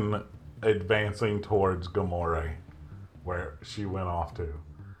again advancing towards Gamore, where she went off to.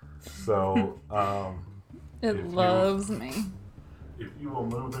 So It loves me. if you will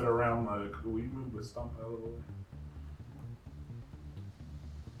move it around, could we move the stump out of the way?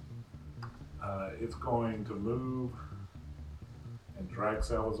 It's going to move and drag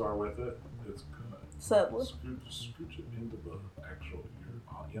Salazar with it. It's gonna Settle. scooch it into the actual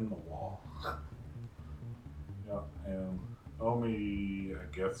in the wall. Yeah, and Omi,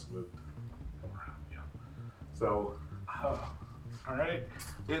 I guess, would come around. Yeah. So, all right,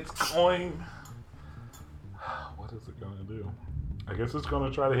 it's going. What is it going to do? I guess it's going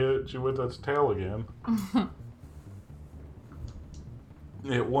to try to hit you with its tail again.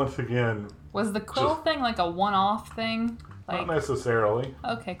 It once again. Was the quill thing like a one-off thing? Not necessarily.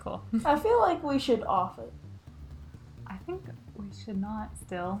 Okay, cool. I feel like we should off it. I think we should not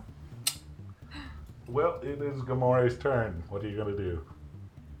still. Well, it is Gamore's turn. What are you going to do?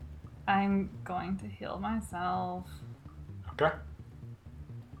 I'm going to heal myself. Okay.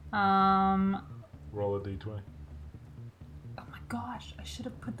 Roll a d20. Oh my gosh, I should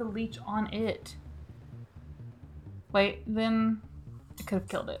have put the leech on it. Wait, then I could have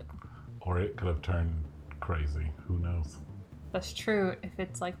killed it. Or it could have turned crazy. Who knows? That's true if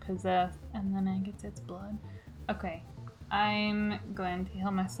it's like possessed and then it gets its blood. Okay, I'm going to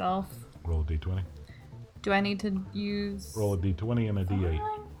heal myself. Roll a d20. Do I need to use... Roll a d20 and a d8.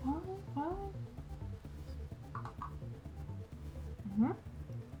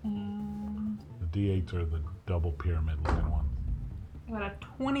 And The d8s are the double pyramid looking ones. I got a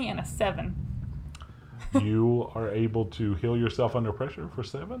 20 and a 7. You are able to heal yourself under pressure for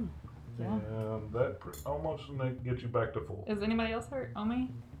 7. Yeah. And that almost gets you back to full. Is anybody else hurt? Omi?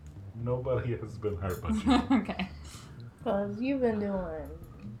 Nobody has been hurt but you. Okay. Because you've been doing...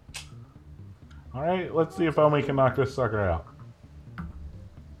 Alright, let's see if Omi can knock this sucker out.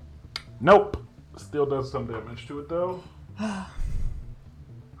 Nope. Still does some damage to it, though.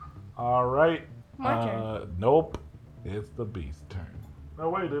 Alright. My turn. Nope. It's the beast's turn. Oh,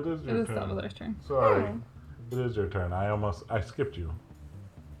 wait, it is your It is turn. Salvador's turn. Sorry. It is your turn. I skipped you.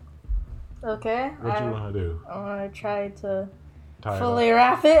 Okay. What do you want to do? I want to try to Tie it fully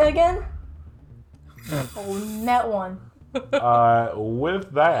wrap it again. Oh, net one.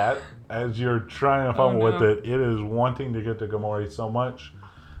 With that, as you're trying to fumble with it, it is wanting to get to Gamori so much.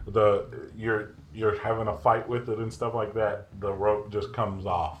 You're having a fight with it and stuff like that. The rope just comes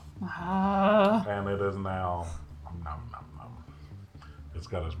off, and it is now. Nom, nom, nom. It's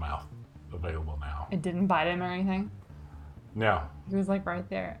got his mouth available now. It didn't bite him or anything? No, He was like right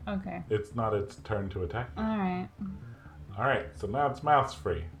there. Okay. it's not its turn to attack you. Alright. All right, so now its mouth's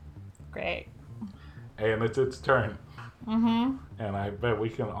free, Great. and it's its turn. Mm-hmm. And I bet we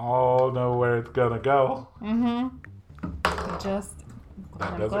can all know where it's gonna go. Mm-hmm. That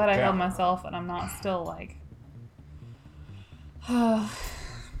I'm doesn't glad I held count. myself and I'm not still like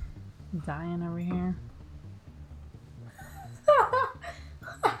dying over here.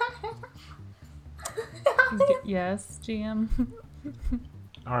 Yes, GM.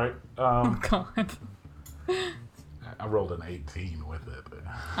 All right. Oh God. I rolled an 18 with it.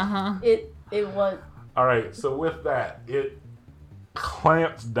 Uh-huh. It was... All right. So with that, it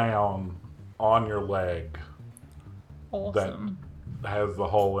clamps down on your leg Awesome. that has the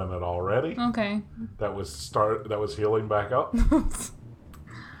hole in it already. Okay. That was healing back up.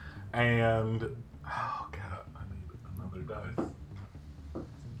 And oh god, I need another dice.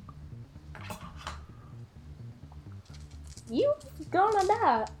 You gonna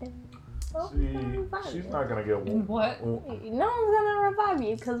die. She's not gonna get one. What? No one's gonna revive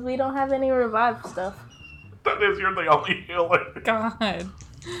you because we don't have any revive stuff. That is, you're the only healer. God.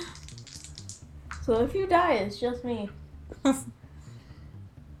 So if you die, it's just me. All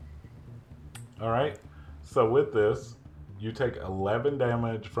right. So with this, you take 11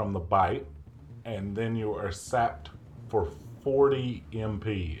 damage from the bite, and then you are sapped for 40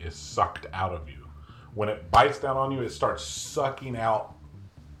 MP is sucked out of you. When it bites down on you, it starts sucking out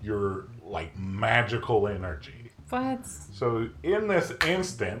your like magical energy. What? So in this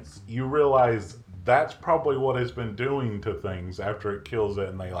instance, you realize that's probably what it's been doing to things after it kills it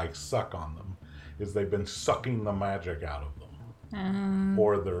and they like suck on them, is they've been sucking the magic out of them.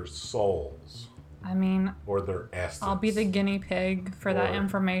 Or their souls. I mean, Or their essence. I'll be the guinea pig for that Or-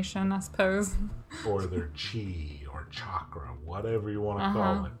 information, I suppose. Or their chi or chakra, whatever you want to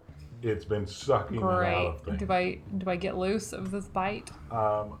call it. It's been sucking it out Great. of things. Do I get loose of this bite?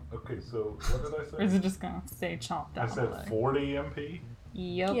 Okay, so what did I Or is say? it just gonna stay chomped I out? said 40 MP,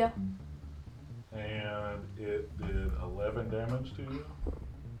 Yep. Yeah. and it did 11 damage to you.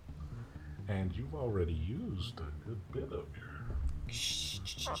 And you've already used a good bit of your...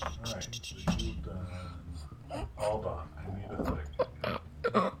 Alright, so you've done... Hold on, I need a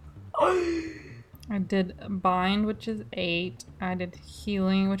second. I did bind, which is 8. I did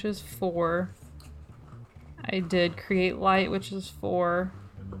healing, which is 4. I did create light, which is 4.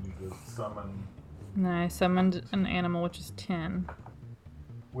 And then you did summon, And then I summoned an animal, which is 10.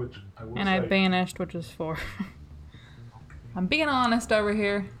 which I will And say... I banished, which is 4. I'm being honest over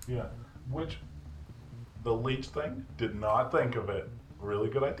here. Yeah, which the leech thing, did not think of it. Really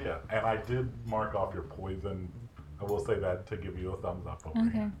good idea. And I did mark off your poison. I will say that to give you a thumbs up over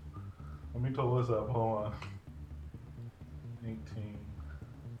Okay. here. Let me pull this up. Hold on. 18,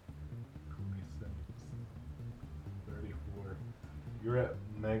 26, 34. You're at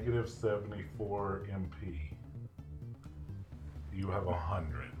negative 74 MP. You have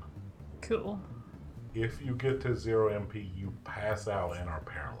 100. Cool. If you get to 0 MP, you pass out and are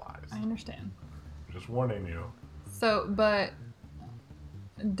paralyzed. I understand. Just warning you. So, but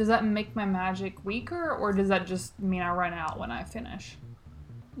does that make my magic weaker, or does that just mean I run out when I finish?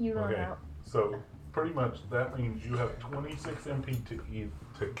 You run Okay, out. so pretty much that means you have 26 MP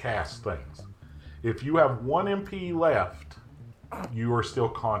to cast things. If you have 1 MP left, you are still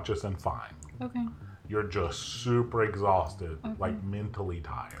conscious and fine. Okay. You're just super exhausted, like mentally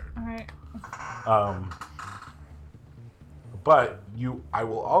tired. All right. But I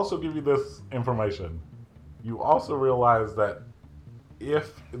will also give you this information. You also realize that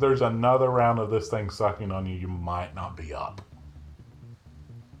if there's another round of this thing sucking on you, you might not be up.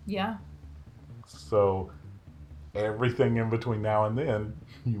 Yeah. So everything in between now and then,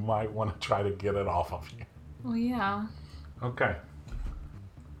 you might want to try to get it off of you. Well, yeah. Okay.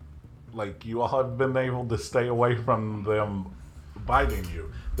 Like, you all have been able to stay away from them biting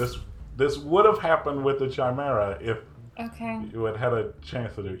you. This would have happened with the Chimera if Okay. You had a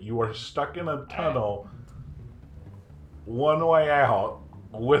chance to do it. You were stuck in a tunnel, one way out,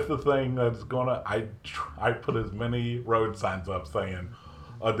 with the thing that's gonna. I put as many road signs up saying,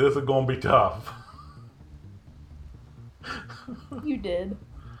 "This is gonna be tough." You did.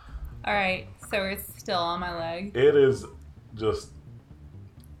 All right. So it's still on my leg. It is just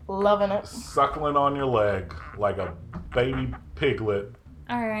Loving it. suckling on your leg like a baby piglet.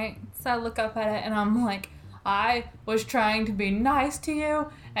 All right. So I look up at it and I'm like, I was trying to be nice to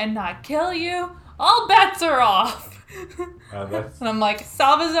you and not kill you. All bets are off. And I'm like,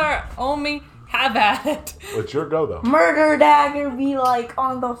 Salvazar, Omi, have at it. It's your go though. Murder dagger be like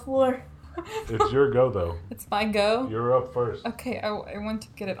on the floor. It's your go though. It's my go. You're up first. Okay, I want to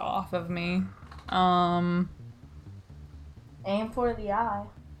get it off of me. Aim for the eye.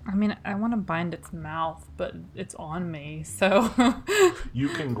 I mean, I want to bind its mouth, but it's on me, so. You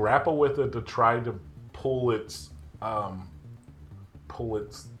can grapple with it to try to pull its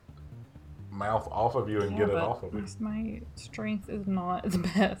mouth off of you and get it off of you. My strength is not its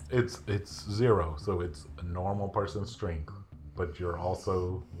best. It's 0, so it's a normal person's strength, but you're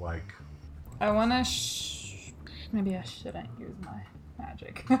also like. I want to. Maybe I shouldn't use my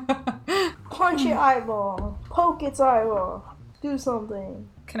magic. Punch your eyeball. Poke its eyeball. Do something.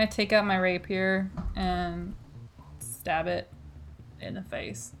 Can I take out my rapier and stab it in the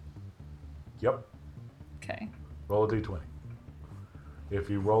face? Yep. Okay. Roll a d20. If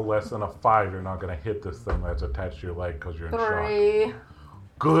you roll less than a 5, you're not going to hit this thing that's attached to your leg because you're in shock. 3.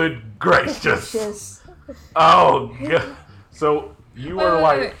 Good gracious. Just Oh, God. So you were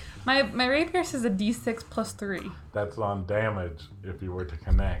Wait. My rapier says a d6 plus 3. That's on damage if you were to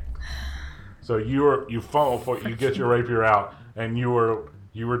connect. So you fall for you get your rapier out, and you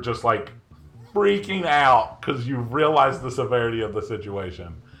were just like freaking out because you realized the severity of the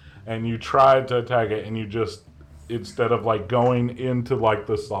situation, and you tried to attack it, and you just, instead of like going into like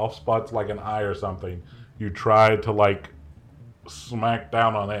the soft spots like an eye or something, you tried to like smack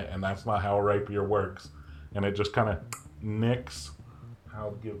down on it, and that's not how a rapier works, and it just kind of nicks.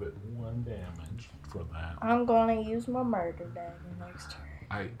 I'll give it 1 damage for that. I'm gonna use my murder dagger next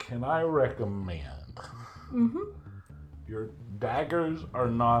turn. Can I recommend? Mm-hmm. Your daggers are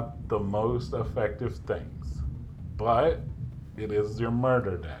not the most effective things, but it is your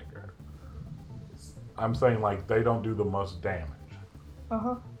murder dagger. I'm saying like they don't do the most damage.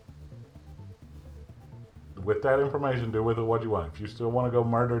 Uh-huh. With that information, do with it what you want. If you still want to go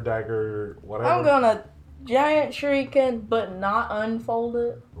murder dagger, whatever. I'm gonna giant shuriken, but not unfold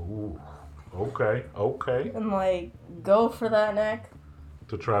it. Ooh, okay. And like go for that neck.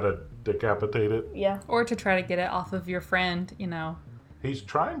 To try to decapitate it. Yeah. Or to try to get it off of your friend, you know. He's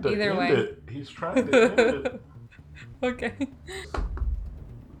trying to Either end way. it. He's trying to end it. Okay.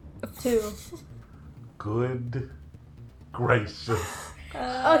 2. Good gracious.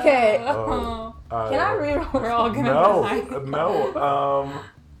 Okay. Oh, Can I reroll? We're all gonna die. No.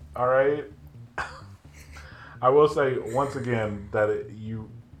 All right. I will say once again that you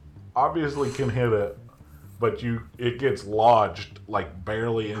obviously can hit it, but it gets lodged like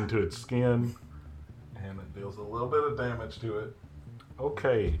barely into its skin, and it deals a little bit of damage to it.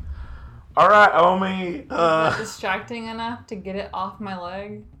 Okay. All right, Omi. Is that distracting enough to get it off my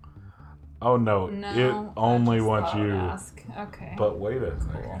leg? Oh no, No. it only I just wants thought I'd you. ask. Okay. But wait a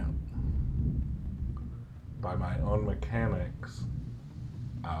second. By my own mechanics,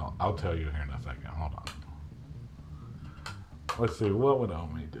 I'll tell you here in a second. Hold on. Let's see, what would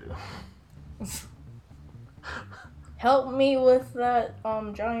Omi do? Help me with that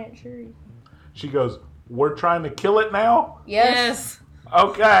giant shuriken. She goes, "We're trying to kill it now?" Yes.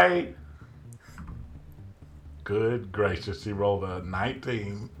 Okay. Good gracious, she rolled a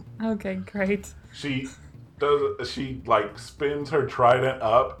 19. Okay, great. She like spins her trident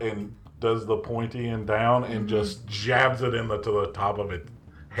up and does the pointy and down and just jabs it to the top of its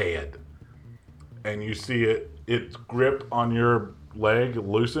head. And you see its grip on your leg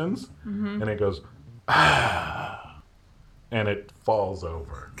loosens and it goes, ah, and it falls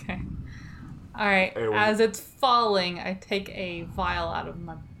over. Okay. All right. As it's falling, I take a vial out of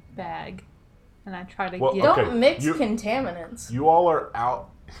my bag, and I try to get. Okay. Don't mix contaminants. You all are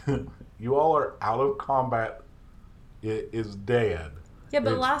out. You all are out of combat. It is dead. Yeah,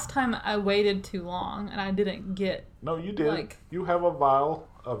 but last time I waited too long, and I didn't get. No, you did. Like, you have a vial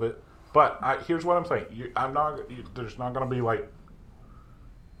of it. But here's what I'm saying. There's not going to be like.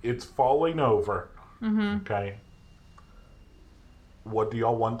 It's falling over. Okay. What do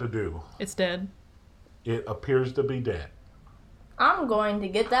y'all want to do? It's dead. It appears to be dead. I'm going to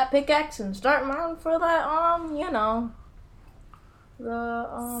get that pickaxe and start mine for that,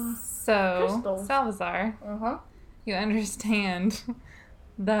 the, So, crystal. Salvazar, you understand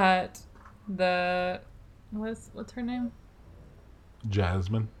that what's her name?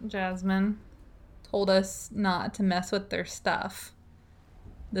 Jasmine. Jasmine told us not to mess with their stuff.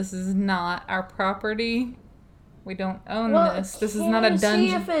 This is not our property. We don't own this. This is not a dungeon.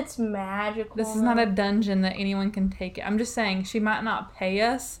 See if it's magical. This is not a dungeon that anyone can take it. I'm just saying she might not pay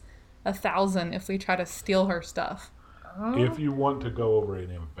us $1,000 if we try to steal her stuff. If you want to go over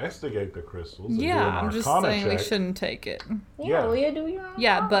and investigate the crystals, and do an I'm just saying check, we shouldn't take it. Yeah, will you do your own?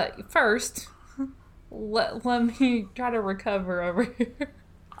 Yeah, but first, let me try to recover over here.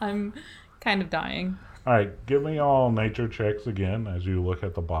 I'm kind of dying. All right, give me all nature checks again as you look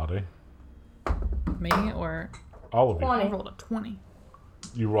at the body. Me or all of you? 20. I rolled a 20.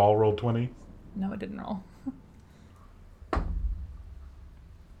 You all rolled 20? No, it didn't roll.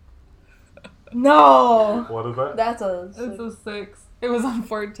 No. What is that? That's a. It's a 6. It was on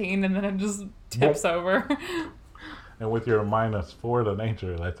 14, and then it just tips over. And with your -4 to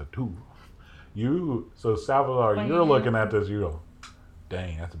nature, that's a 2. So Salvador, you're looking at this, you go,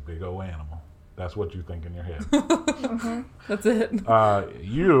 dang, that's a big old animal. That's what you think in your head. That's it.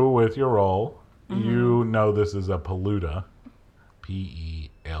 You, with your roll, you know this is a Peluda.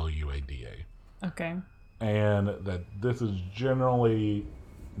 Peluada. Okay. And that this is generally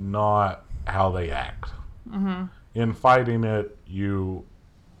not how they act. In fighting it, you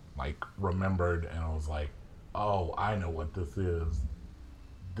remembered and was like, oh, I know what this is.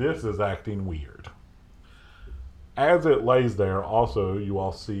 This is acting weird. As it lays there, also, you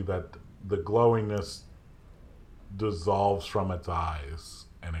all see that the glowiness dissolves from its eyes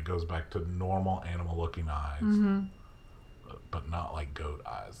and it goes back to normal animal-looking eyes. But not like goat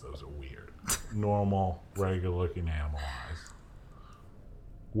eyes. Those are weird. Normal, regular-looking animal eyes.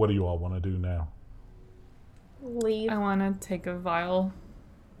 What do you all want to do now? Leave. I want to take a vial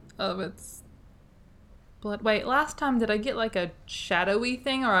of its blood. Wait, last time did I get a shadowy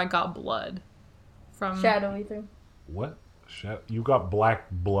thing or I got blood from Shadowy thing. What? You got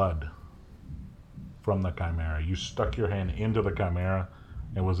black blood from the chimera. You stuck your hand into the chimera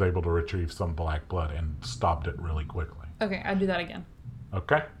and was able to retrieve some black blood and stopped it really quickly. Okay, I'll do that again.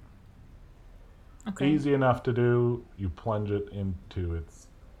 Okay. Okay. Easy enough to do. You plunge it into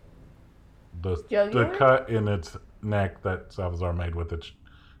the Jugular? cut in its neck that Salazar made with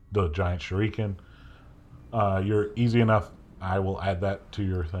the giant shuriken. You're easy enough. I will add that to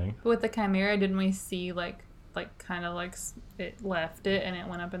your thing. But with the chimera, didn't we see it left it and it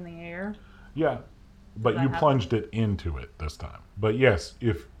went up in the air? Yeah, but you plunged it into it this time. But yes,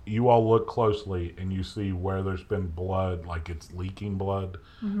 if you all look closely and you see where there's been blood, like it's leaking blood,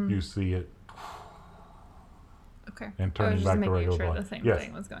 you see it. Okay. And turning back to regular blood. The same Yes,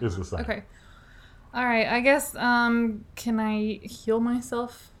 thing was going it's on. the same. Okay. All right. I guess. Can I heal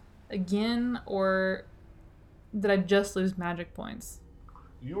myself again, or did I just lose magic points?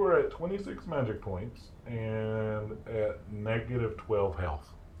 You were at 26 magic points and at -12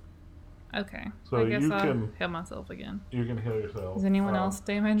 health. Okay. So I guess you I'll can heal myself again. You can heal yourself. Is anyone else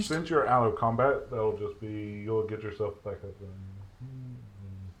damaged? Since you're out of combat, that'll just be you'll get yourself back up.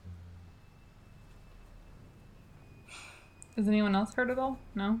 Is anyone else hurt at all?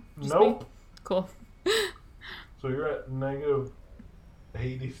 No? Just Nope. me? Cool. So you're at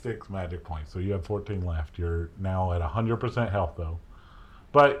 -86 magic points. So you have 14 left. You're now at 100% health though.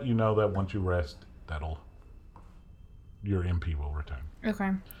 But you know that once you rest, your MP will return.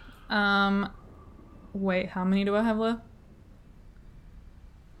 Okay. Wait, how many do I have left?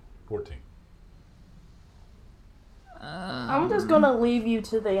 14. I'm just gonna leave you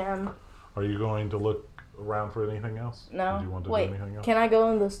to the end. Are you going to look around for anything else? No. Did you want to Wait, do anything else? can I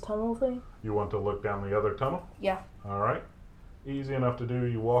go in this tunnel thing? You want to look down the other tunnel? Yeah. All right. Easy enough to do.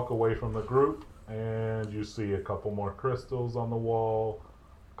 You walk away from the group and you see a couple more crystals on the wall,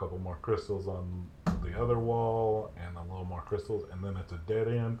 a couple more crystals on the other wall, and a little more crystals, and then it's a dead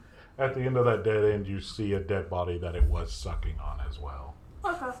end. At the end of that dead end, you see a dead body that it was sucking on as well.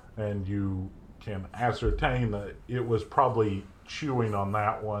 Okay. And you can ascertain that it was probably chewing on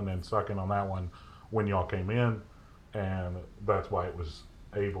that one and sucking on that one when y'all came in, and that's why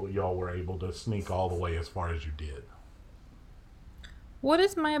y'all were able to sneak all the way as far as you did. What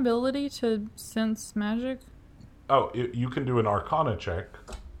is my ability to sense magic? Oh, you can do an Arcana check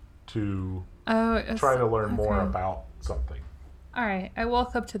to try to learn more about something. All right, I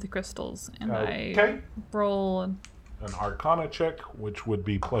walk up to the crystals and Okay. I roll. An Arcana check, which would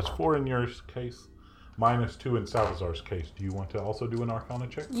be +4 in your case, -2 in Salazar's case. Do you want to also do an Arcana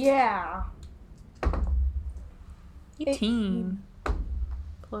check? Yeah. 18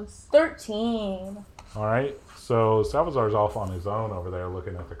 plus 13. All right. So Salazar's off on his own over there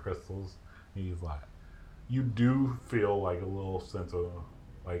looking at the crystals. He's like, you do feel like a little sense of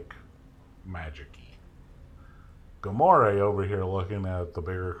like magic-y. Gamore over here looking at the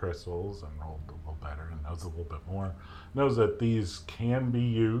bigger crystals and rolled a little better and knows a little bit more. Knows that these can be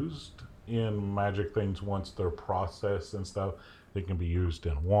used in magic things once they're processed and stuff. They can be used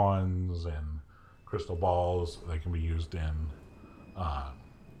in wands and crystal balls. They can be used in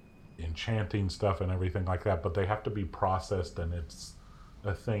enchanting stuff and everything like that. But they have to be processed, and it's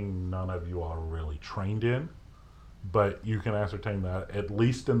a thing none of you are really trained in. But you can ascertain that, at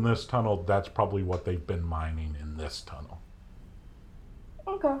least in this tunnel, that's probably what they've been mining in this tunnel.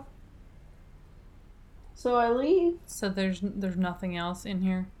 Okay. So I leave. So there's nothing else in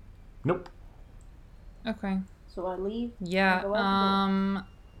here? Nope. Okay. So I leave. Yeah,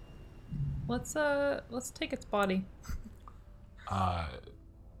 let's take its body. I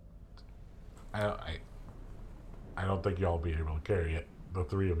don't think y'all will be able to carry it. The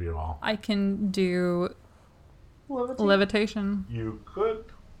three of you all. I can do levitation. You could.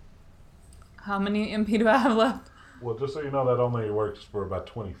 How many MP do I have left? Well, just so you know, that only works for about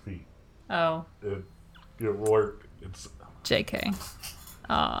 20 feet. Oh. It worked. It's JK.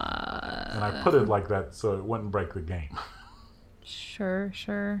 And I put it like that so it wouldn't break the game. Sure.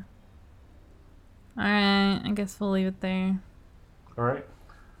 Alright, I guess we'll leave it there. Alright.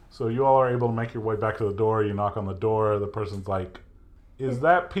 So you all are able to make your way back to the door. You knock on the door. The person's like, "Is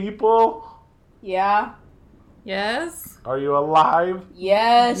that people? Yeah. Yes? Are you alive?"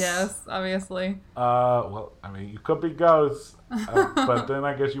 Yes. Yes, obviously. Well, I mean, you could be ghosts. But then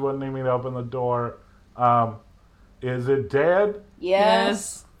I guess you wouldn't need me to open the door. Is it dead?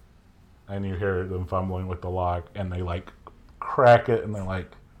 Yes. And you hear them fumbling with the lock, and they like crack it, and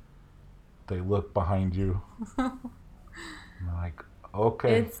they look behind you. And they're like,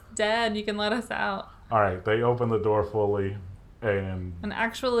 "Okay, It's dead. You can let us out." all right." They open the door fully, and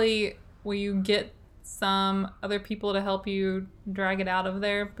actually, will you get some other people to help you drag it out of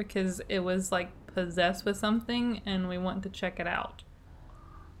there? Because it was like possessed with something, and we want to check it out.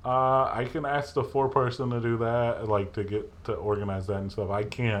 I can ask the 4-person to do that, like to organize that and stuff. I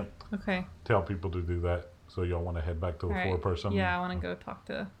can't tell people to do that. So y'all want to head back to the 4-person? Yeah, I want to go talk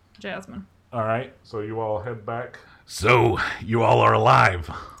to Jasmine. All right, so you all head back. So you all are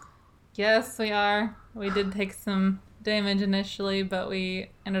alive. Yes, we are. We did take some damage initially, but we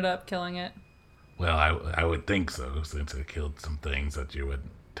ended up killing it. Well, I would think so, since it killed some things, that you would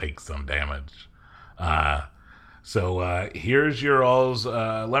take some damage. So here's your all's.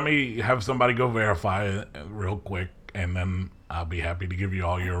 Let me have somebody go verify it real quick, and then I'll be happy to give you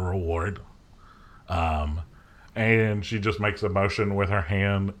all your reward. And she just makes a motion with her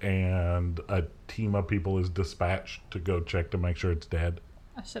hand, and a team of people is dispatched to go check to make sure it's dead.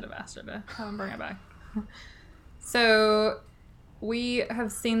 I should have asked her to have him bring it back. So we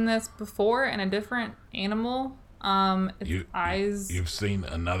have seen this before in a different animal. Its eyes. You've seen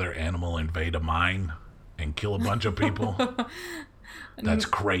another animal invade a mine and kill a bunch of people? That's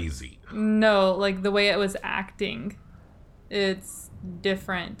crazy. No, like the way it was acting, it's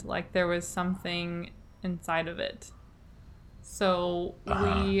different. Like there was something inside of it. So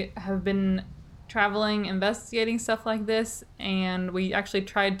we have been traveling, investigating stuff like this, and we actually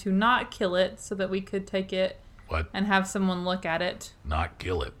tried to not kill it so that we could take it and have someone look at it. Not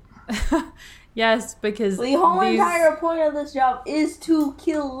kill it. Yes, because the whole entire point of this job is to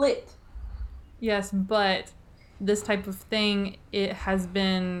kill it. Yes, but this type of thing, it has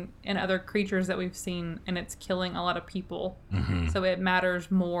been in other creatures that we've seen, and it's killing a lot of people. Mm-hmm. So it matters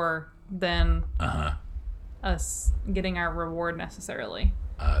more than us getting our reward necessarily.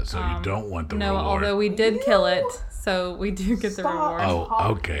 So you don't want the reward? No, although we did kill it, so we do get the reward.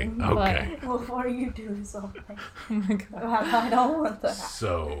 Oh, okay. Before you do something. Oh my God. I don't want that.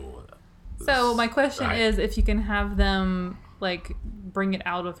 So my question is if you can have them, like, bring it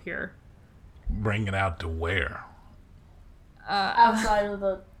out of here. Bring it out to where? Outside of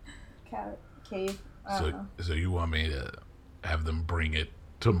the cave. So you want me to have them bring it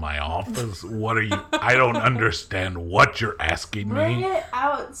to my office? What are you... I don't understand what you're asking me. Bring it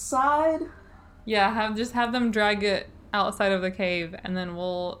outside? Yeah, just have them drag it outside of the cave, and then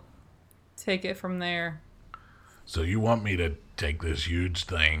we'll take it from there. So you want me to take this huge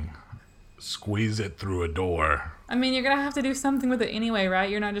thing, squeeze it through a door... I mean, you're going to have to do something with it anyway, right?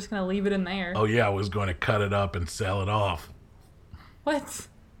 You're not just going to leave it in there. Oh, yeah, I was going to cut it up and sell it off. What?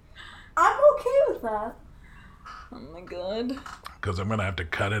 I'm okay with that. Oh, my God. Because I'm going to have to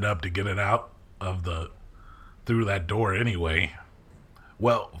cut it up to get it out of through that door anyway.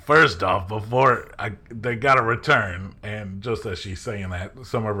 Well, first off, they got to return. And just as she's saying that,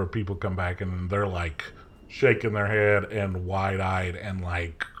 some of her people come back and they're like shaking their head and wide-eyed and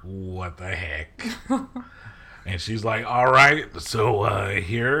like, what the heck? And she's like, all right, so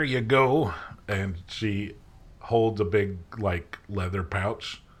here you go. And she holds a big, like, leather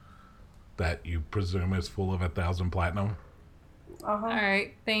pouch that you presume is full of 1,000 platinum. Uh-huh. All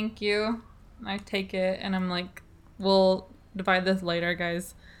right, thank you. I take it, and I'm like, we'll divide this later,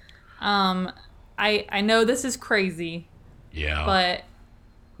 guys. I know this is crazy. Yeah. But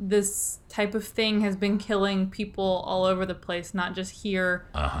this type of thing has been killing people all over the place, not just here,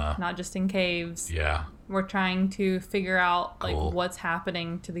 not just in caves. Yeah. We're trying to figure out Cool. like what's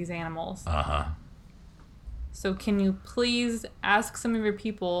happening to these animals. Uh-huh. So can you please ask some of your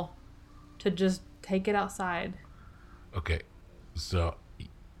people to just take it outside? Okay. So,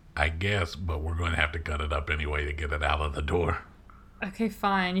 I guess, but we're going to have to cut it up anyway to get it out of the door. Okay,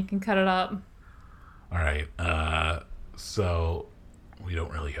 fine. You can cut it up. All right. So we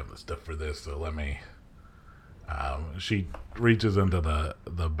don't really have the stuff for this, so let me. She reaches into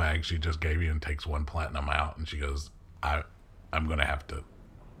the bag she just gave you and takes 1 platinum out, and she goes, I'm going to have to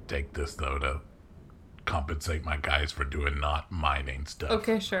take this, though, to compensate my guys for doing not mining stuff.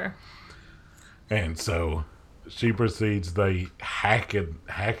 Okay, sure. And so she proceeds, they hack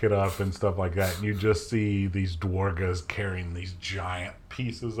it up and stuff like that, and you just see these dwargas carrying these giant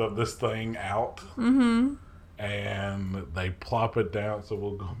pieces of this thing out. Mm-hmm. And they plop it down, so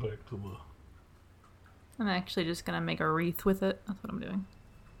we'll go back to the... I'm actually just going to make a wreath with it. That's what I'm doing.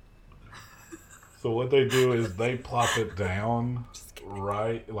 So what they do is they plop it down,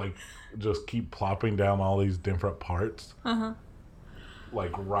 right? Like, just keep plopping down all these different parts. Uh-huh.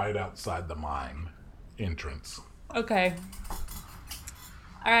 Like, right outside the mine entrance. Okay.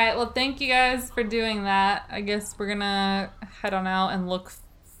 All right. Well, thank you guys for doing that. I guess we're going to head on out and look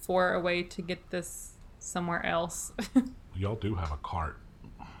for a way to get this somewhere else. Y'all do have a cart.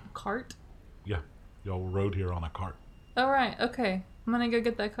 Cart? Yeah. Y'all rode here on a cart. All right. Okay. I'm going to go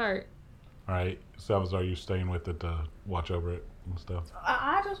get that cart. All right. Salvas, are you staying with it to watch over it and stuff?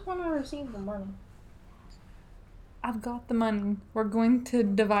 I just want to receive the money. I've got the money. We're going to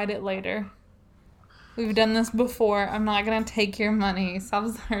divide it later. We've done this before. I'm not going to take your money.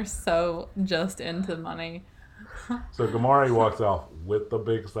 Subs are so just into money. So Gamari walks off with the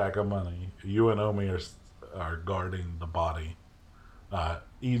big sack of money. You and Omi are guarding the body.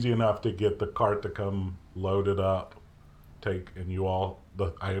 Easy enough to get the cart to come load it up. And you all,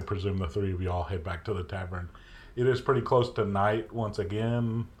 I presume the 3 of you all head back to the tavern. It is pretty close to night once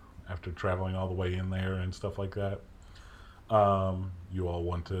again, after traveling all the way in there and stuff like that. You all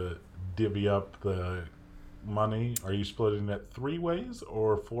want to divvy up the money. Are you splitting it 3 ways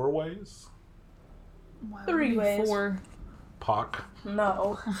or 4 ways? 3 ways. 4. Pock.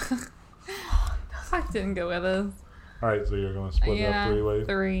 No. Pock didn't go with us. All right, so you're going to split it up 3 ways?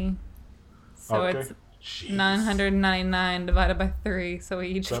 3. So okay. it's Jeez. 999 divided by 3. So we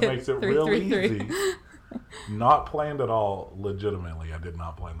each That get makes it 3, real 3, 3. easy. Not planned at all. Legitimately, I did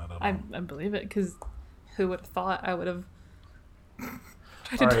not plan that at all. I believe it, because who would have thought I would have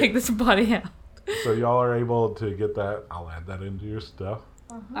tried to take this body out? So y'all are able to get that. I'll add that into your stuff.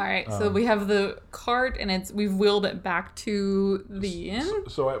 All right, so we have the cart, and we've wheeled it back to the inn.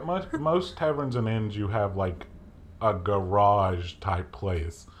 So at most taverns and inns, you have like a garage type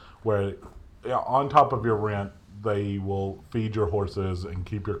place where, on top of your rent, they will feed your horses and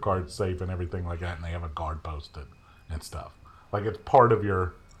keep your cart safe and everything like that, and they have a guard posted and stuff. Like, it's part of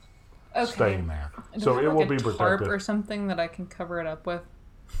your staying there. Do So I it have, will like, be a tarp protected. or something that I can cover it up with.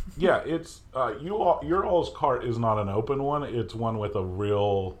 Yeah, it's your all's cart is not an open one. It's one with a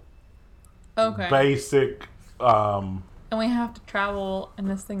real basic. And we have to travel in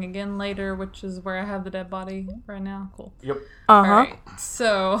this thing again later, which is where I have the dead body right now. Cool. Yep. All right,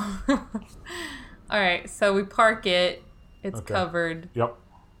 so so we park it. It's covered. Yep.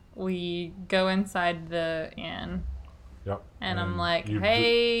 We go inside the inn. Yep. And I'm like,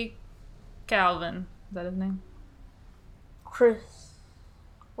 hey, Calvin. Is that his name? Chris.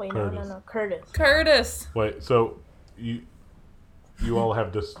 Wait, Curtis. no. Curtis. Curtis. Wait, so you all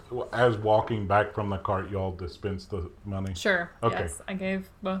have this, as walking back from the cart, you all dispense the money? Sure. Okay. Yes, I gave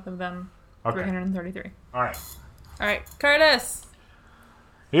both of them Okay. 333. All right. All right, Curtis.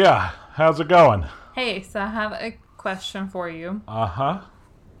 Yeah, how's it going? Hey, so I have a question for you. Uh-huh.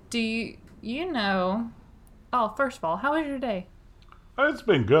 Do you know... Oh, first of all, how was your day? It's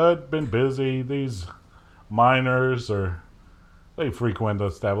been good, been busy. These miners they frequent the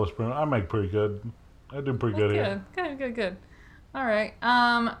establishment. I make pretty good. I do pretty good here. Good. All right.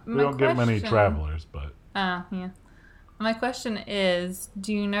 We don't get many travelers, but... yeah. My question is,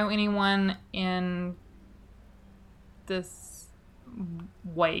 do you know anyone in this...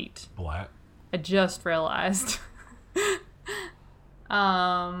 Wait. Black? I just realized.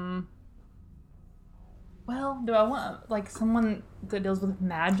 Well, do I want like someone that deals with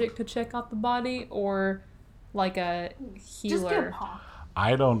magic to check out the body, or like a healer? Just get Paw.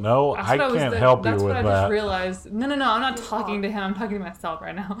 I don't know. I can't help you with that. That's what I just realized. No, I'm not talking to him. I'm talking to myself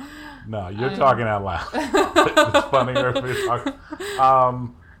right now. No, you're talking out loud. It's funnier if you're talking.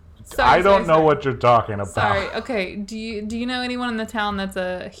 I don't know what you're talking about. Sorry. Okay. Do you know anyone in the town that's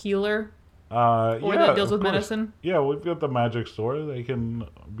a healer? Or that deals with medicine? Yeah, we've got the magic store. They can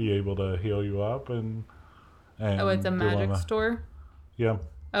be able to heal you up and it's a magic store? Yeah.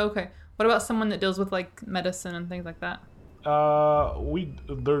 Okay. What about someone that deals with like medicine and things like that? I'm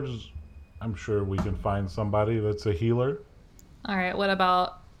sure we can find somebody that's a healer. All right. What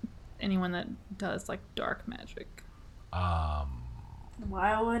about anyone that does like dark magic?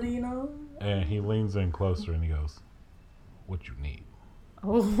 Why would he know? And he leans in closer and he goes, "What you need?"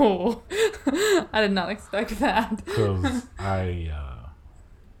 Oh, I did not expect that. Because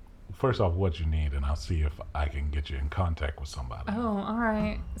first off, what you need, and I'll see if I can get you in contact with somebody. Oh, all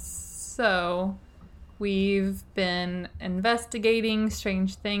right. So, we've been investigating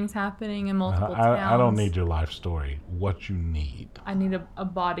strange things happening in multiple towns. I don't need your life story. What you need. I need a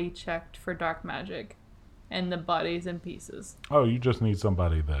body checked for dark magic, and the body's in pieces. Oh, you just need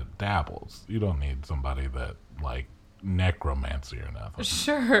somebody that dabbles. You don't need somebody that, like, necromancy or nothing.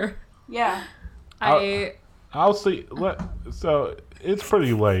 Sure. Yeah. I'll see. So it's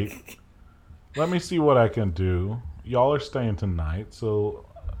pretty late. Let me see what I can do. Y'all are staying tonight, so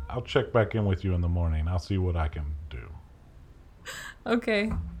I'll check back in with you in the morning. I'll see what I can do.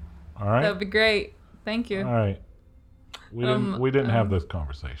 Okay. All right. That'd be great. Thank you. All right. We didn't have this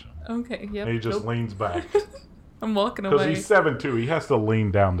conversation. Okay. Yep. He just leans back. I'm walking away. Because he's 7'2". He has to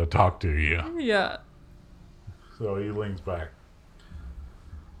lean down to talk to you. Yeah. So he leans back.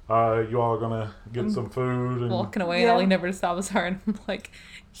 You all gonna get some food? And walking away, and all he never saw was her, and I'm like,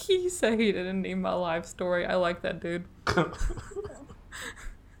 he said he didn't need my life story. I like that dude.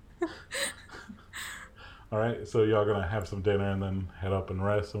 All right, so y'all gonna have some dinner and then head up and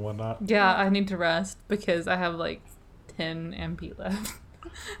rest and whatnot? Yeah, I need to rest because I have like 10 MP left.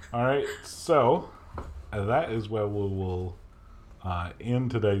 All right, so that is where we will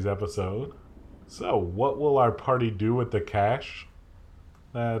end today's episode. So, what will our party do with the cash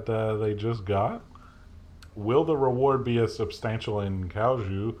that they just got? Will the reward be as substantial in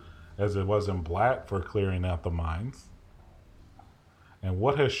Kaiju as it was in Blatt for clearing out the mines? And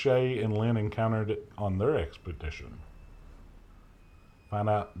what has Shay and Lynn encountered on their expedition? Find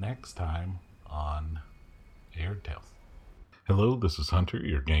out next time on Aerde Tales. Hello, this is Hunter,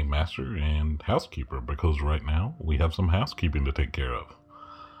 your game master and housekeeper, because right now we have some housekeeping to take care of.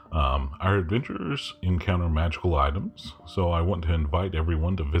 Our adventurers encounter magical items, so I want to invite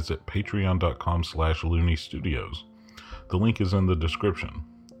everyone to visit patreon.com/Looney Studios. The link is in the description.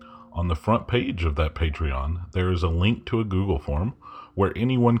 On the front page of that Patreon, there is a link to a Google form where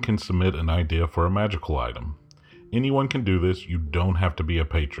anyone can submit an idea for a magical item. Anyone can do this, you don't have to be a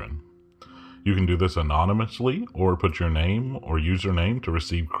patron. You can do this anonymously or put your name or username to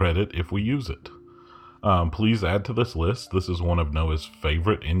receive credit if we use it. Please add to this list. This is one of Noah's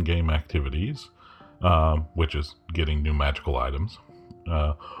favorite in-game activities, which is getting new magical items.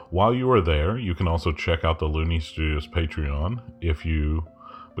 While you are there, you can also check out the Looney Studios Patreon. If you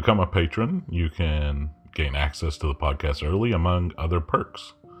become a patron, you can gain access to the podcast early, among other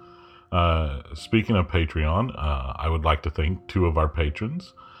perks. Speaking of Patreon, I would like to thank two of our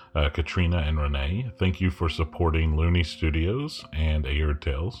patrons, Katrina and Renee. Thank you for supporting Looney Studios and Aerde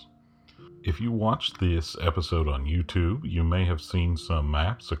Tales. If you watched this episode on YouTube, you may have seen some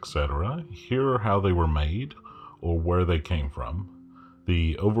maps, etc. Here are how they were made or where they came from.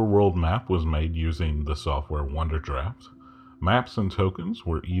 The overworld map was made using the software WonderDraft. Maps and tokens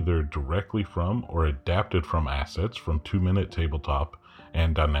were either directly from or adapted from assets from 2-Minute Tabletop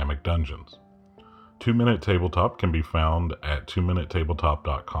and Dynamic Dungeons. 2-Minute Tabletop can be found at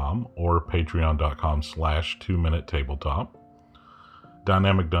 2minutetabletop.com or patreon.com/2minutetabletop.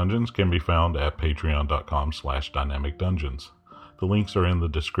 Dynamic Dungeons can be found at patreon.com/dynamicdungeons. The links are in the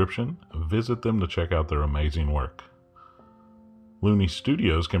description. Visit them to check out their amazing work. Looney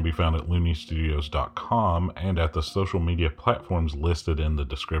Studios can be found at looneystudios.com and at the social media platforms listed in the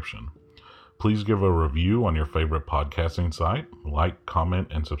description. Please give a review on your favorite podcasting site, like, comment,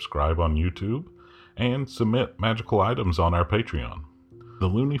 and subscribe on YouTube, and submit magical items on our Patreon. The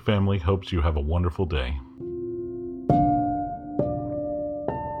Looney family hopes you have a wonderful day.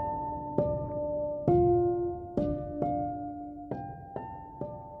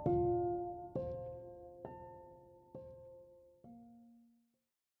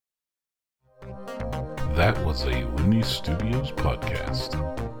 That was a Looney Studios podcast.